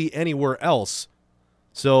really anywhere else.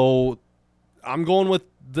 So I'm going with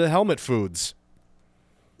the helmet foods.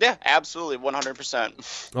 Yeah, absolutely,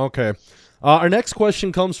 100%. Okay. Our next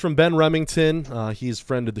question comes from Ben Remington. He's a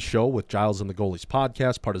friend of the show with Giles and the Goalies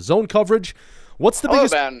podcast, part of Zone Coverage. What's the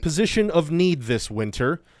biggest position of need this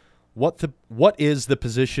winter? What is the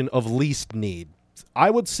position of least need? I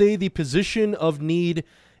would say the position of need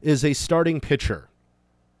is a starting pitcher.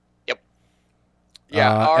 Yep.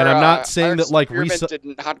 Yeah, and I'm not saying that like Reese did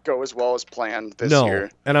not go as well as planned this year.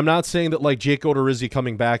 And I'm not saying that like Jake Odorizzi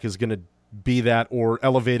coming back is going to be that, or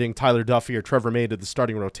elevating Tyler Duffy or Trevor May to the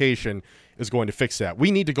starting rotation is going to fix that. We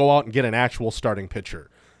need to go out and get an actual starting pitcher.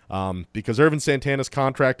 Because Ervin Santana's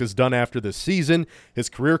contract is done after this season. His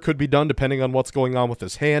career could be done depending on what's going on with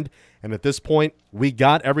his hand. And at this point, we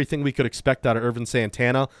got everything we could expect out of Ervin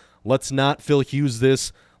Santana. Let's not Phil Hughes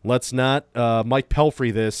this. Let's not Mike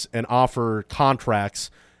Pelfrey this and offer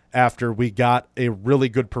contracts after we got a really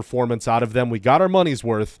good performance out of them. We got our money's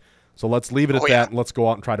worth. So let's leave it at that, and let's go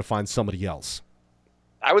out and try to find somebody else.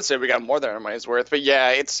 I would say we got more than our money's worth. But yeah,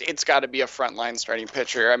 it's got to be a frontline starting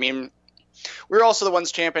pitcher. I mean, we were also the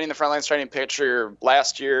ones championing the frontline starting pitcher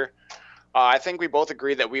last year. I think we both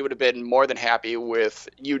agreed that we would have been more than happy with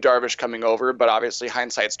Yu Darvish coming over, but obviously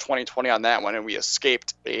hindsight's 20/20 on that one, and we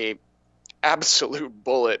escaped a absolute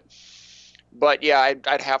bullet. But yeah,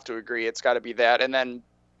 I'd have to agree. It's got to be that, and then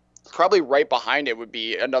probably right behind it would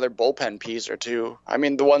be another bullpen piece or two. I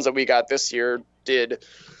mean, the ones that we got this year did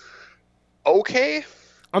okay.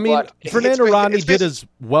 I mean, Fernando Rodney did as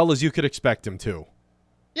well as you could expect him to.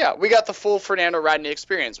 Yeah, we got the full Fernando Rodney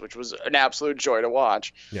experience, which was an absolute joy to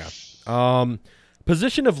watch. Yeah.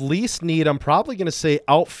 Position of least need, I'm probably going to say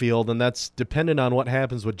outfield, and that's dependent on what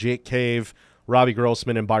happens with Jake Cave, Robbie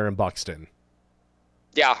Grossman, and Byron Buxton.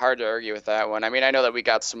 Yeah, hard to argue with that one. I mean, I know that we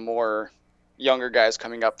got some more younger guys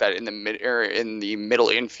coming up that in the middle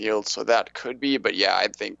infield, so that could be. But yeah, I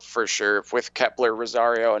think for sure with Kepler,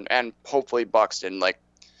 Rosario, and hopefully Buxton, like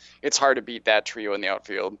it's hard to beat that trio in the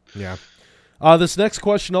outfield. Yeah. This next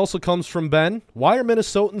question also comes from Ben. Why are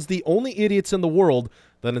Minnesotans the only idiots in the world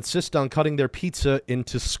that insist on cutting their pizza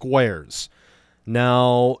into squares.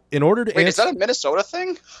 Now, in order to Wait, is that a Minnesota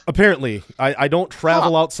thing? Apparently. I don't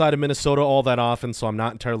travel outside of Minnesota all that often, so I'm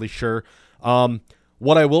not entirely sure.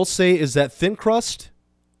 What I will say is that thin crust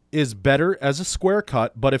is better as a square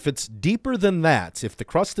cut, but if it's deeper than that, if the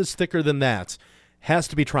crust is thicker than that, has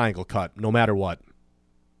to be triangle cut, no matter what.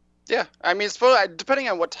 Yeah, I mean, depending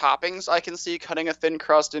on what toppings, I can see cutting a thin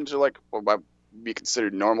crust into like what might be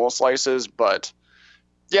considered normal slices, but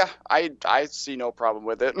yeah, I see no problem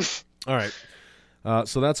with it. All right.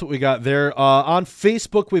 So that's what we got there. On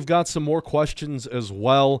Facebook, we've got some more questions as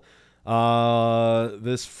well.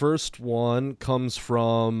 This first one comes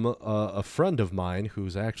from a friend of mine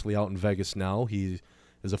who's actually out in Vegas now. He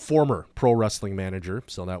is a former pro wrestling manager,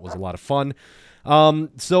 so that was a lot of fun.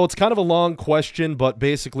 So it's kind of a long question, but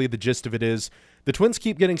basically the gist of it is the Twins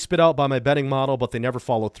keep getting spit out by my betting model, but they never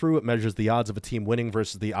follow through. It measures the odds of a team winning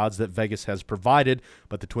versus the odds that Vegas has provided,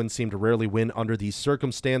 but the Twins seem to rarely win under these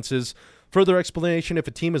circumstances. Further explanation, if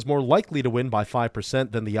a team is more likely to win by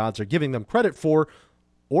 5% than the odds are giving them credit for,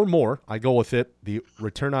 or more, I go with it. The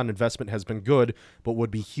return on investment has been good, but would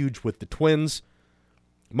be huge with the Twins.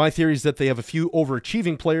 My theory is that they have a few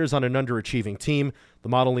overachieving players on an underachieving team. The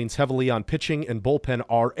model leans heavily on pitching and bullpen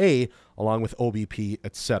RA, along with OBP,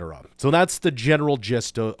 etc. So that's the general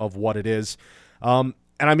gist of what it is. And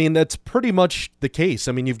I mean, that's pretty much the case.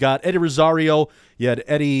 I mean, you've got Eddie Rosario, you had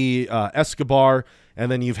Eddie Escobar, and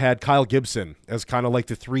then you've had Kyle Gibson as kind of like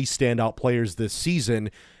the three standout players this season,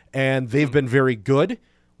 and they've been very good,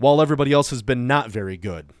 while everybody else has been not very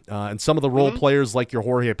good. And some of the role players like your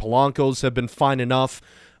Jorge Polancos have been fine enough.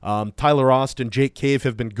 Tyler Austin, Jake Cave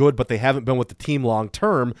have been good, but they haven't been with the team long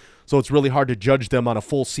term, so it's really hard to judge them on a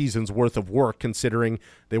full season's worth of work, considering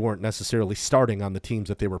they weren't necessarily starting on the teams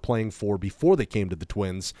that they were playing for before they came to the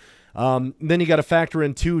Twins. Then you got to factor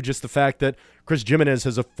in, too, just the fact that Chris Jimenez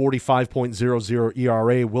has a 45.00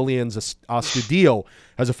 ERA. Willians Astudillo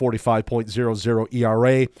has a 45.00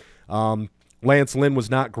 ERA. Lance Lynn was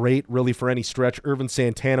not great, really, for any stretch. Irvin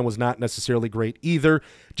Santana was not necessarily great either.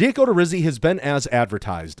 Jake Odorizzi has been as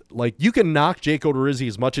advertised. Like, you can knock Jake Odorizzi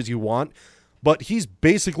as much as you want, but he's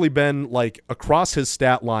basically been, like, across his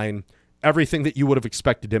stat line, everything that you would have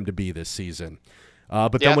expected him to be this season.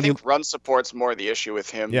 But then I think run support's more the issue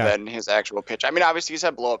with him than his actual pitch. I mean, obviously he's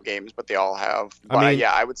had blow-up games, but they all have. But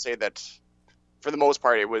I would say that for the most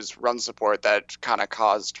part, it was run support that kind of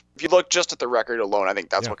caused. If you look just at the record alone, I think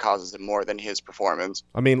that's what causes it more than his performance.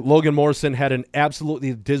 I mean, Logan Morrison had an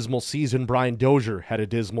absolutely dismal season. Brian Dozier had a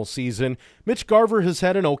dismal season. Mitch Garver has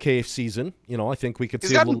had an okay season. You know, I think we could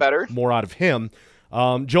see a little more out of him.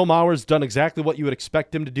 Joe Mauer's done exactly what you would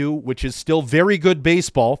expect him to do, which is still very good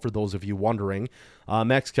baseball, for those of you wondering.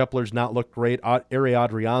 Max Kepler's not looked great. Ari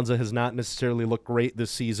Adrianza has not necessarily looked great this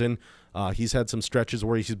season. He's had some stretches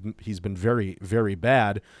where he's been very, very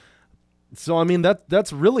bad. So, I mean,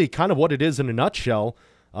 that's really kind of what it is in a nutshell.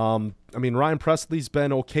 I mean, Ryan Presley's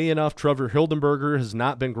been okay enough. Trevor Hildenberger has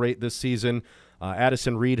not been great this season.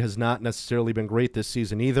 Addison Reed has not necessarily been great this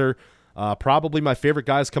season either. Probably my favorite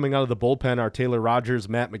guys coming out of the bullpen are Taylor Rogers,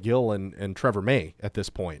 Matt McGill, and Trevor May at this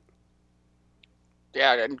point.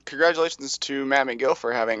 Yeah, and congratulations to Matt McGill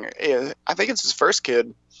for having, I think it's his first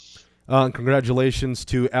kid. And congratulations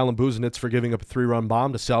to Alan Busenitz for giving up a 3-run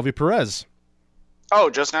bomb to Salvi Perez. Oh,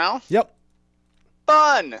 just now? Yep.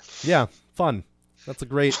 Fun. Yeah, fun. That's a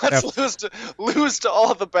great Let's lose to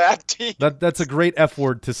all the bad teams. That's a great F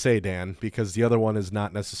word to say, Dan, because the other one is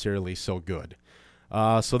not necessarily so good.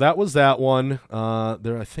 So that was that one.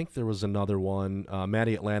 I think there was another one.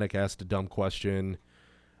 Matty Atlantic asked a dumb question.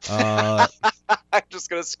 I'm just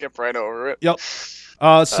going to skip right over it. Yep.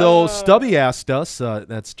 So Stubby asked us,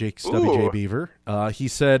 that's Jake Stubby J. Beaver. He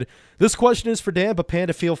said, this question is for Dan, but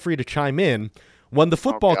Panda, feel free to chime in. When the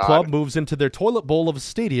football club moves into their toilet bowl of a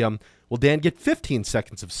stadium, will Dan get 15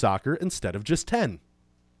 seconds of soccer instead of just 10?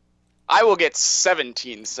 I will get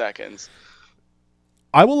 17 seconds.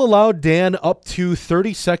 I will allow Dan up to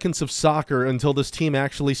 30 seconds of soccer until this team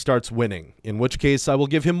actually starts winning, in which case I will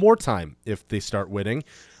give him more time if they start winning.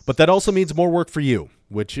 But that also means more work for you,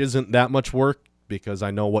 which isn't that much work because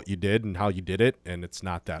I know what you did and how you did it, and it's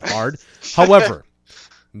not that hard. However,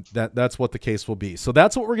 that's what the case will be. So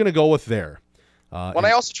that's what we're going to go with there.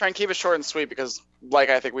 I also try and keep it short and sweet because, like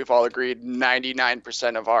I think we've all agreed,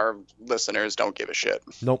 99% of our listeners don't give a shit.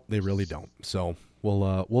 Nope, they really don't. So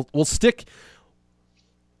we'll stick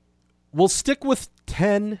with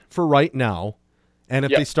 10 for right now, and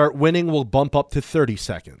if they start winning, we'll bump up to 30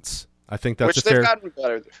 seconds. I think that's a fair. They've gotten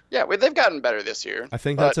better. Yeah, they've gotten better this year. I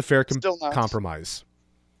think that's a fair compromise.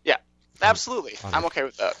 Yeah, absolutely. I'm okay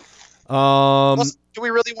with that. Plus, do we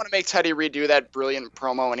really want to make Teddy redo that brilliant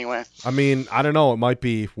promo anyway? I mean, I don't know. It might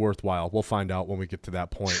be worthwhile. We'll find out when we get to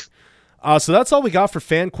that point. So that's all we got for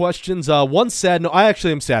fan questions. One sad note. I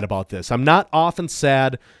actually am sad about this. I'm not often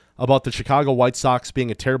sad about the Chicago White Sox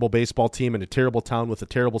being a terrible baseball team in a terrible town with a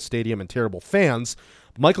terrible stadium and terrible fans.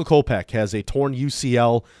 Michael Kopech has a torn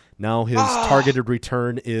UCL. Now his targeted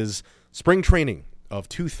return is spring training of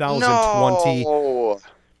 2020. No.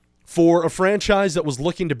 For a franchise that was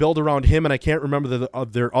looking to build around him, and I can't remember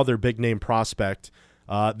their other big-name prospect,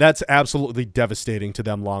 that's absolutely devastating to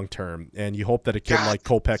them long-term. And you hope that a kid like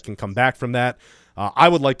Kopech can come back from that. I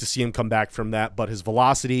would like to see him come back from that, but his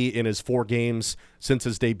velocity in his 4 games since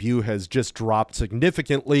his debut has just dropped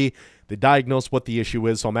significantly. They diagnosed what the issue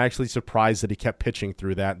is, so I'm actually surprised that he kept pitching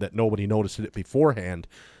through that nobody noticed it beforehand.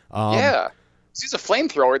 Yeah. He's a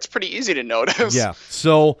flamethrower. It's pretty easy to notice. Yeah,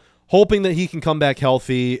 so hoping that he can come back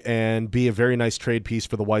healthy and be a very nice trade piece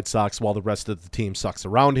for the White Sox while the rest of the team sucks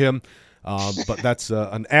around him. But that's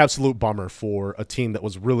an absolute bummer for a team that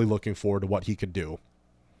was really looking forward to what he could do.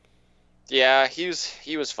 Yeah, he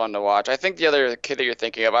was fun to watch. I think the other kid that you're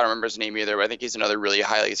thinking of, I don't remember his name either, but I think he's another really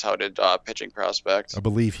highly touted pitching prospect. I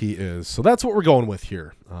believe he is. So that's what we're going with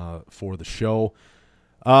here for the show.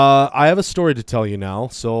 I have a story to tell you now.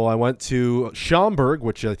 So I went to Schaumburg,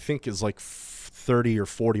 which I think is like 30 or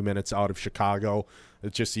 40 minutes out of Chicago.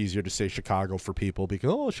 It's just easier to say Chicago for people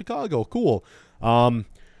because, Chicago, cool.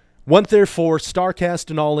 Went there for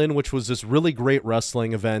StarCast and All In, which was this really great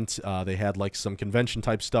wrestling event. They had like some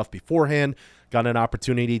convention-type stuff beforehand. Got an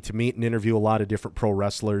opportunity to meet and interview a lot of different pro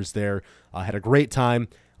wrestlers there. Had a great time.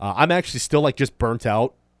 I'm actually still like just burnt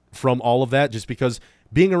out from all of that just because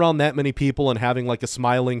being around that many people and having like a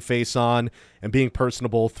smiling face on and being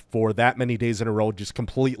personable for that many days in a row just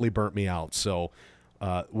completely burnt me out. So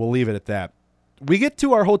we'll leave it at that. We get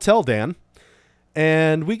to our hotel, Dan.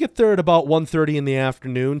 And we get there at about 1:30 in the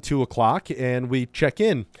afternoon, 2 o'clock, and we check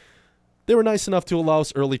in. They were nice enough to allow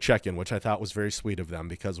us early check-in, which I thought was very sweet of them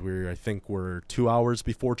because I think we're 2 hours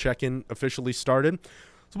before check-in officially started.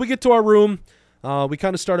 So we get to our room. We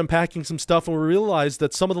kind of start unpacking some stuff, and we realize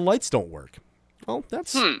that some of the lights don't work. Well,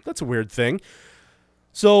 that's a weird thing.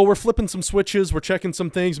 So we're flipping some switches. We're checking some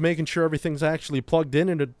things, making sure everything's actually plugged in,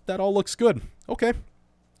 and that all looks good. Okay.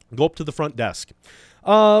 Go up to the front desk.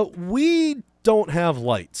 We don't have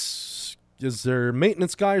lights. Is there a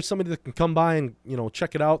maintenance guy or somebody that can come by and,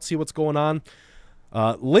 check it out, see what's going on?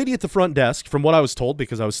 Lady at the front desk, from what I was told,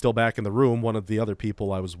 because I was still back in the room, one of the other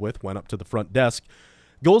people I was with went up to the front desk,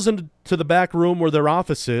 goes into the back room where their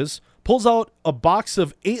office is, pulls out a box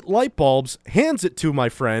of 8 light bulbs, hands it to my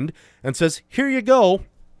friend, and says, "Here you go."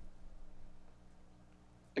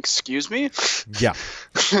 Excuse me? Yeah.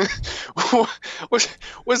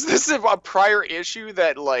 Was this a prior issue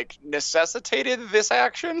that, necessitated this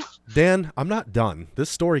action? Dan, I'm not done. This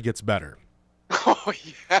story gets better. Oh,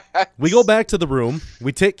 yes. We go back to the room.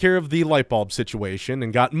 We take care of the light bulb situation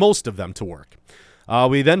and got most of them to work.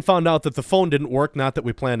 We then found out that the phone didn't work. Not that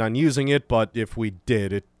we planned on using it, but if we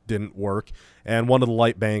did, it didn't work. And one of the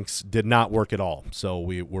light banks did not work at all. So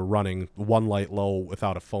we were running one light low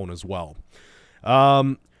without a phone as well.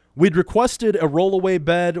 We'd requested a rollaway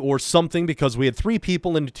bed or something because we had 3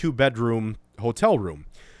 people in a 2-bedroom hotel room.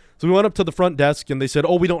 So we went up to the front desk and they said,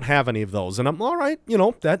 "Oh, we don't have any of those." And I'm all right.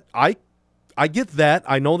 That I get that.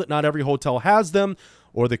 I know that not every hotel has them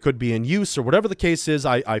or they could be in use or whatever the case is.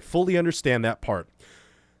 I fully understand that part.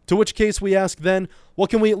 To which case we ask then, well,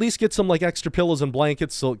 can we at least get some extra pillows and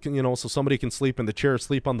blankets so somebody can sleep in the chair,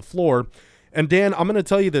 sleep on the floor? And Dan, I'm going to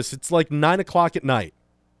tell you this. It's like 9 o'clock at night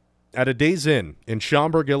at a Days Inn in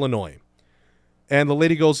Schaumburg, Illinois. And the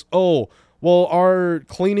lady goes, "Oh, well, our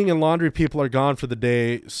cleaning and laundry people are gone for the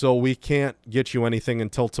day, so we can't get you anything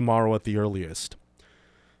until tomorrow at the earliest."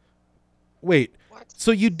 Wait, what?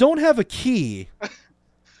 So you don't have a key?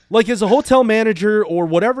 As a hotel manager or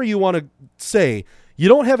whatever you want to say, you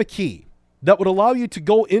don't have a key that would allow you to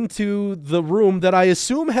go into the room that I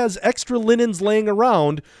assume has extra linens laying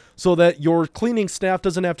around so that your cleaning staff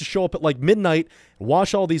doesn't have to show up at midnight and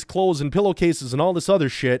wash all these clothes and pillowcases and all this other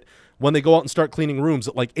shit when they go out and start cleaning rooms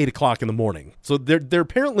at 8 o'clock in the morning. So they're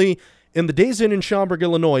apparently, in the Days Inn in Schaumburg,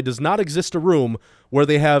 Illinois, does not exist a room where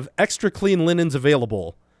they have extra clean linens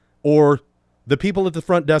available, or the people at the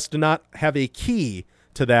front desk do not have a key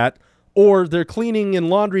to that, or their cleaning and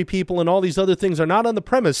laundry people and all these other things are not on the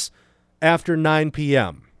premise after 9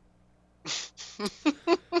 p.m.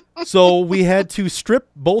 So we had to strip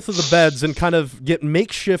both of the beds and kind of get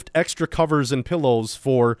makeshift extra covers and pillows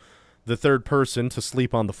for the third person to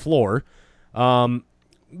sleep on the floor.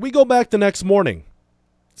 We go back the next morning.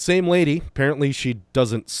 Same lady. Apparently she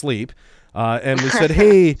doesn't sleep. And we said,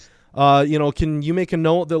 "Hey, can you make a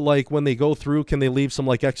note that, like, when they go through, can they leave some,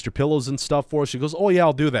 like, extra pillows and stuff for us? She goes, oh, yeah,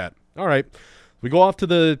 I'll do that. All right. We go off to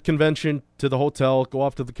the convention, to the hotel, go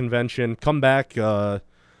off to the convention, come back a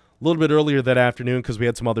little bit earlier that afternoon because we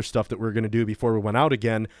had some other stuff that we were going to do before we went out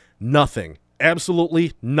again. Nothing.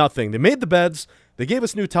 Absolutely nothing. They made the beds. They gave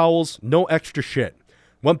us new towels. No extra shit.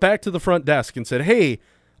 Went back to the front desk and said, hey,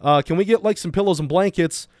 can we get, like, some pillows and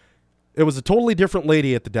blankets? It was a totally different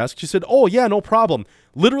lady at the desk. She said, oh, yeah, no problem.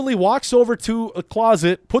 Literally walks over to a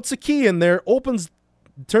closet, puts a key in there,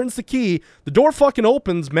 turns the key. The door fucking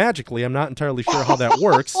opens magically. I'm not entirely sure how that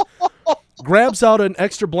works. Grabs out an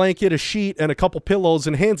extra blanket, a sheet, and a couple pillows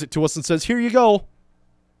and hands it to us and says, here you go.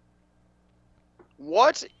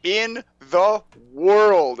 What in the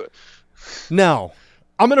world? Now,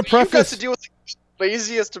 I'm going to preface... You got to deal with the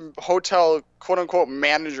laziest hotel, quote-unquote,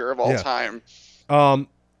 manager of all time.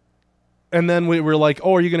 And then we were like,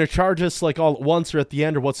 oh, are you going to charge us like all at once or at the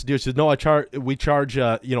end, or what's the deal? She said, no, we charge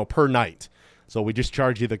per night. So we just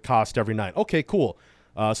charge you the cost every night. Okay, cool.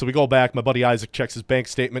 So we go back. My buddy Isaac checks his bank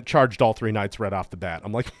statement, charged all 3 nights right off the bat.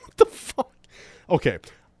 I'm like, what the fuck? Okay,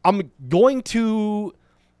 I'm going to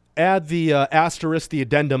add the asterisk, the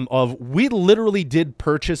addendum of we literally did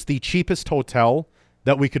purchase the cheapest hotel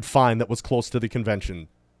that we could find that was close to the convention.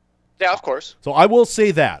 Yeah, of course. So I will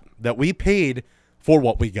say that we paid for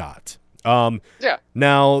what we got. Yeah.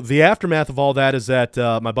 Now, the aftermath of all that is that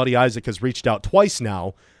my buddy Isaac has reached out twice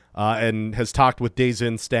now and has talked with Days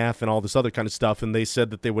Inn staff and all this other kind of stuff, and they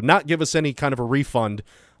said that they would not give us any kind of a refund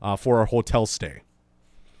for our hotel stay.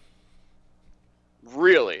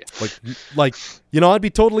 Really? Like, I'd be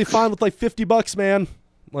totally fine with like $50, man.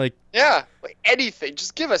 Like, yeah, like anything.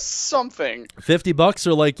 Just give us something. $50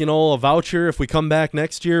 or like, a voucher if we come back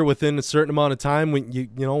next year within a certain amount of time. We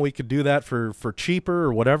could do that for cheaper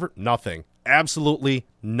or whatever. Nothing. Absolutely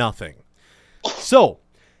nothing. So,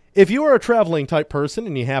 if you are a traveling type person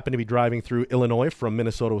and you happen to be driving through Illinois from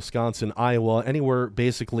Minnesota, Wisconsin, Iowa, anywhere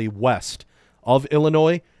basically west of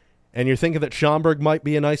Illinois, and you're thinking that Schaumburg might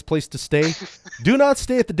be a nice place to stay, do not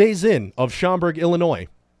stay at the Days Inn of Schaumburg, Illinois.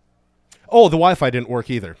 Oh, the Wi-Fi didn't work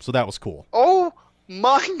either, so that was cool. Oh,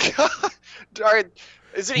 my God. All right.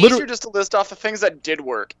 Is it easier just to list off the things that did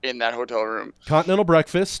work in that hotel room? Continental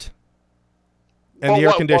breakfast and the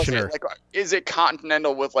air conditioner. Is it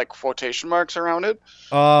continental with, like, quotation marks around it?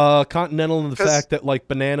 Continental in the fact that, like,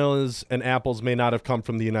 bananas and apples may not have come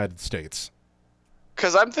from the United States.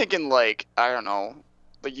 Because I'm thinking, like, I don't know,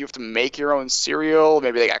 like you have to make your own cereal.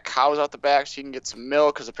 Maybe they got cows out the back so you can get some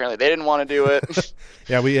milk because apparently they didn't want to do it.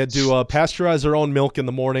 Yeah, we had to pasteurize our own milk in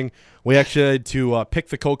the morning. We actually had to pick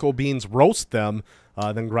the cocoa beans, roast them,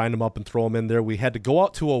 then grind them up and throw them in there. We had to go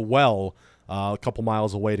out to a well a couple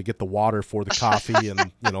miles away to get the water for the coffee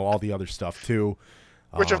and all the other stuff too.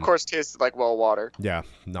 Which, of course, tasted like well water. Yeah,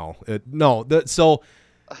 so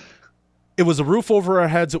it was a roof over our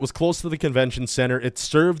heads. It was close to the convention center. It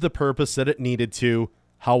served the purpose that it needed to.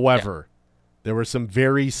 However, there were some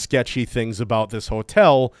very sketchy things about this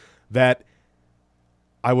hotel that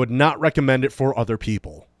I would not recommend it for other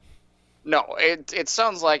people. No, it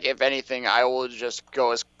sounds like, if anything, I will just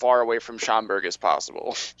go as far away from Schaumburg as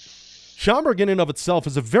possible. Schaumburg in and of itself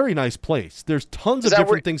is a very nice place. There's tons of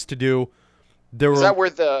different things to do. Is that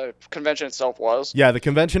where the convention itself was? Yeah, the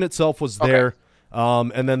convention itself was there.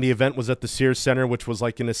 And then the event was at the Sears Center, which was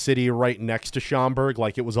like in a city right next to Schaumburg.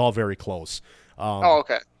 Like, it was all very close.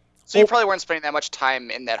 Okay. So you probably weren't spending that much time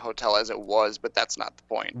in that hotel as it was, but that's not the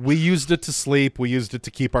point. We used it to sleep. We used it to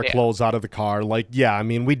keep our clothes out of the car. Like, yeah, I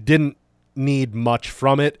mean, we didn't need much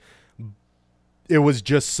from it. It was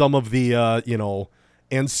just some of the,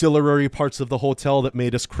 ancillary parts of the hotel that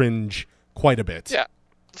made us cringe quite a bit. Yeah.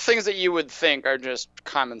 Things that you would think are just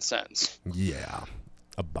common sense. Yeah,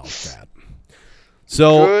 about that.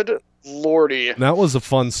 So, good lordy. That was a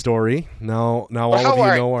fun story. Now all of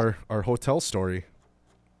you know our hotel story.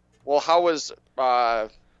 Well, how was the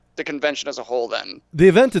convention as a whole then? The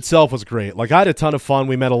event itself was great. Like, I had a ton of fun.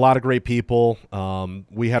 We met a lot of great people.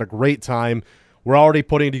 We had a great time. We're already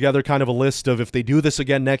putting together kind of a list of, if they do this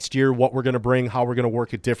again next year, what we're going to bring, how we're going to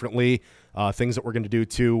work it differently, things that we're going to do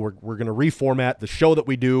too. We're going to reformat the show that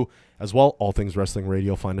we do as well. All Things Wrestling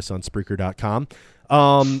Radio. Find us on Spreaker.com.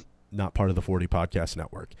 Not part of the 4D Podcast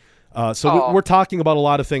Network. We're talking about a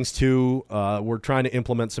lot of things too. We're trying to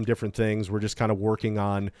implement some different things. We're just kind of working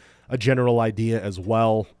on a general idea as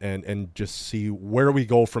well and just see where we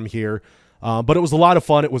go from here. But it was a lot of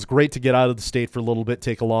fun. It was great to get out of the state for a little bit,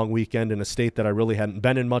 take a long weekend in a state that I really hadn't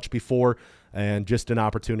been in much before, and just an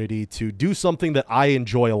opportunity to do something that I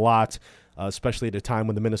enjoy a lot, especially at a time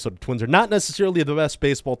when the Minnesota Twins are not necessarily the best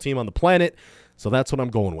baseball team on the planet. So that's what I'm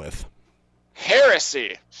going with.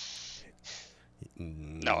 Heresy.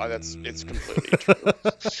 No, it's completely true.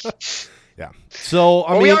 Yeah. So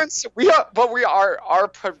I mean, our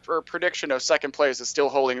prediction of second place is still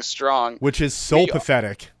holding strong, which is so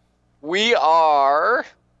pathetic. We are,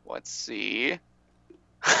 let's see,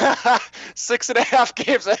 6.5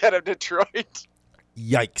 games ahead of Detroit.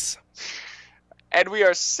 Yikes. And we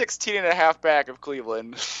are 16.5 back of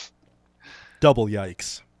Cleveland. Double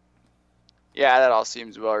yikes. Yeah, that all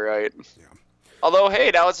seems about right. Yeah. Although, hey,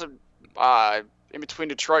 now it's in between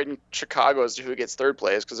Detroit and Chicago as to who gets third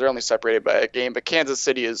place because they're only separated by a game. But Kansas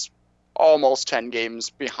City is almost 10 games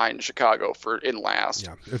behind Chicago in last.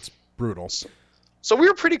 Yeah, it's brutal. So we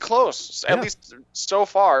were pretty close, at least so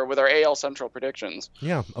far, with our AL Central predictions.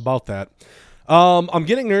 Yeah, about that. I'm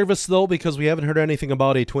getting nervous, though, because we haven't heard anything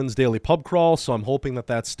about a Twins Daily Pub Crawl, so I'm hoping that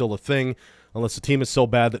that's still a thing, unless the team is so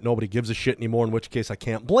bad that nobody gives a shit anymore, in which case I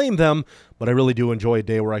can't blame them, but I really do enjoy a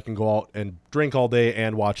day where I can go out and drink all day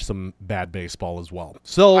and watch some bad baseball as well.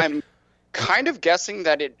 So I'm kind of guessing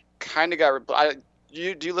that it kind of got...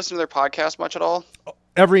 Do you listen to their podcast much at all?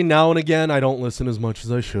 Every now and again, I don't listen as much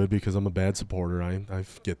as I should because I'm a bad supporter. I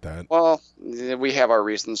get that. Well, we have our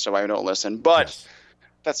reasons so I don't listen, but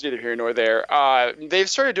that's neither here nor there. They've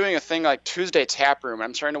started doing a thing like Tuesday Tap Room.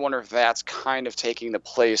 I'm starting to wonder if that's kind of taking the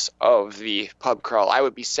place of the pub crawl. I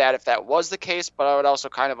would be sad if that was the case, but I would also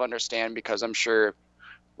kind of understand because I'm sure,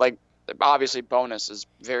 like, obviously Bonus is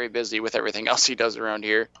very busy with everything else he does around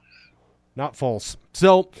here. Not false.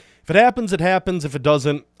 So... if it happens, it happens. If it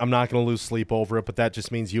doesn't, I'm not going to lose sleep over it, but that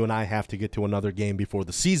just means you and I have to get to another game before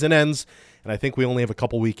the season ends, and I think we only have a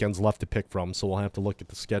couple weekends left to pick from, so we'll have to look at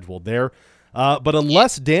the schedule there. But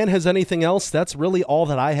unless Dan has anything else, that's really all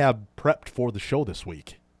that I have prepped for the show this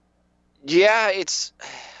week. Yeah, I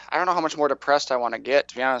don't know how much more depressed I want to get,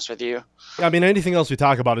 to be honest with you. I mean, anything else we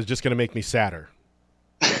talk about is just going to make me sadder.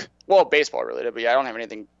 Well, baseball related, but yeah, I don't have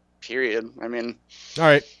anything. Period. I mean, all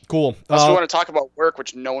right, cool. Also, we want to talk about work,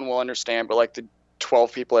 which no one will understand, but like the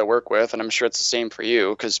 12 people I work with, and I'm sure it's the same for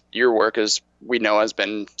you because your work, as we know, has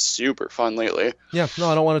been super fun lately. Yeah,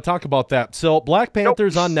 no, I don't want to talk about that. So, Black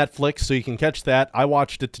Panther's on Netflix, so you can catch that. I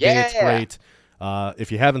watched it today. Yeah. It's great.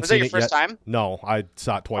 If you haven't seen it yet, was that your first time? No, I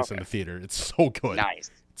saw it twice in the theater. It's so good.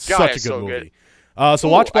 Nice. It's such a good movie. So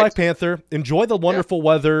watch Black Panther. Enjoy the wonderful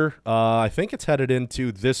weather. I think it's headed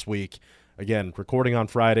into this week. Again, recording on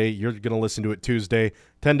Friday. You're going to listen to it Tuesday.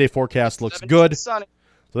 10-day forecast looks good. Sunny.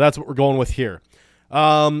 So that's what we're going with here.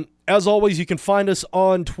 As always, you can find us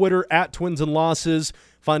on Twitter at Twins and Losses.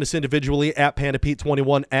 Find us individually at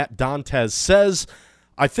PandaPete21, at Dantes Says.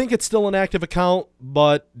 I think it's still an active account,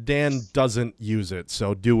 but Dan doesn't use it,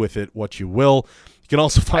 so do with it what you will. You can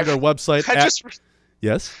also find our website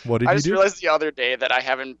Yes? What did you do? I just realized the other day that I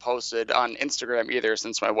haven't posted on Instagram either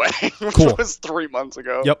since my wedding, which was 3 months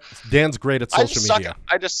ago. Yep. Dan's great at social media.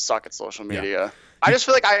 I just suck at social media. Yeah. I just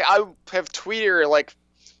feel like I have tweeted or like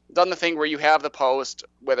done the thing where you have the post,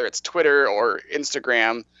 whether it's Twitter or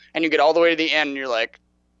Instagram, and you get all the way to the end and you're like,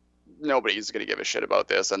 nobody's going to give a shit about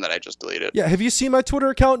this, and then I just delete it. Yeah, have you seen my Twitter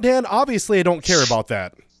account, Dan? Obviously, I don't care about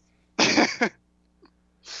that.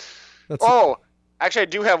 Actually, I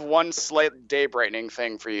do have one slight day-brightening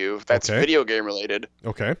thing for you that's video game related.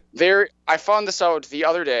 Okay. I found this out the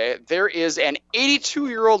other day. There is an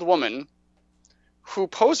 82-year-old woman who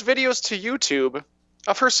posts videos to YouTube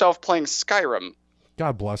of herself playing Skyrim.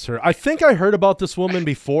 God bless her. I think I heard about this woman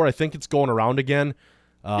before. I think it's going around again.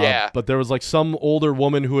 But there was like some older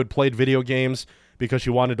woman who had played video games because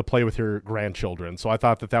she wanted to play with her grandchildren. So I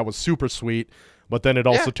thought that was super sweet. But then it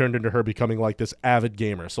also turned into her becoming like this avid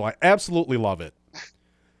gamer. So I absolutely love it.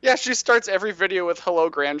 Yeah, she starts every video with "Hello,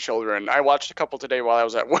 grandchildren." I watched a couple today while I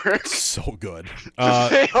was at work. So good.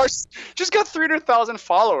 She's got 300,000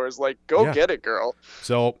 followers. Like, go get it, girl.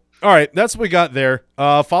 So, all right, that's what we got there.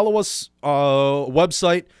 Follow us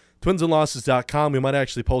website, twinsandlosses.com. We might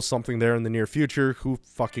actually post something there in the near future. Who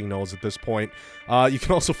fucking knows at this point? You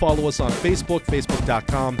can also follow us on Facebook,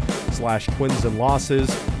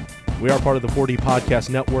 facebook.com/twinsandlosses. We are part of the 4D Podcast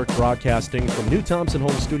Network, broadcasting from New Thompson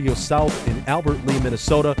Home Studio South in Albert Lee,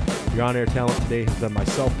 Minnesota. Your on-air talent today has been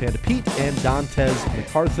myself, Panda Pete, and Dantes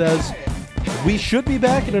McCarthez. We should be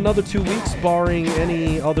back in another 2 weeks, barring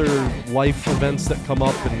any other life events that come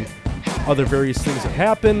up and other various things that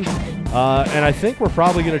happen. And I think we're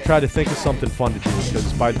probably going to try to think of something fun to do,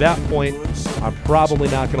 because by that point, I'm probably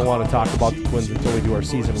not going to want to talk about the Twins until we do our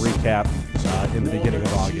season recap in the beginning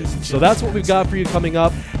of August. So that's what we've got for you coming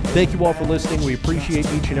up. Thank you all for listening. We appreciate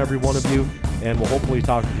each and every one of you, and we'll hopefully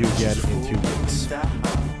talk to you again in 2 weeks.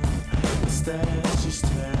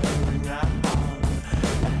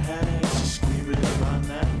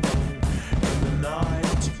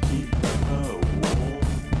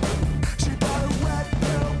 She got away.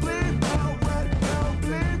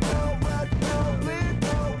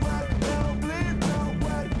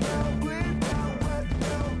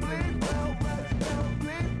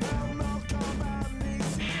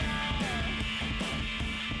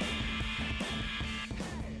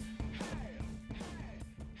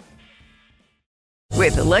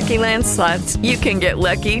 With the Lucky Land Slots, you can get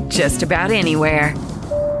lucky just about anywhere.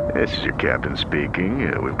 This is your captain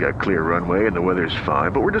speaking. We've got clear runway and the weather's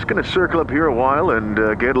fine, but we're just going to circle up here a while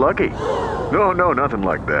and get lucky. No, nothing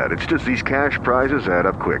like that. It's just these cash prizes add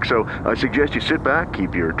up quick. So I suggest you sit back,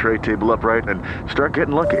 keep your tray table upright, and start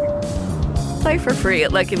getting lucky. Play for free at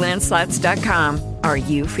LuckyLandSlots.com. Are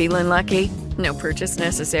you feeling lucky? No purchase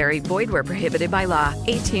necessary. Void where prohibited by law.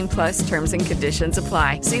 18+ terms and conditions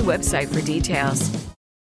apply. See website for details.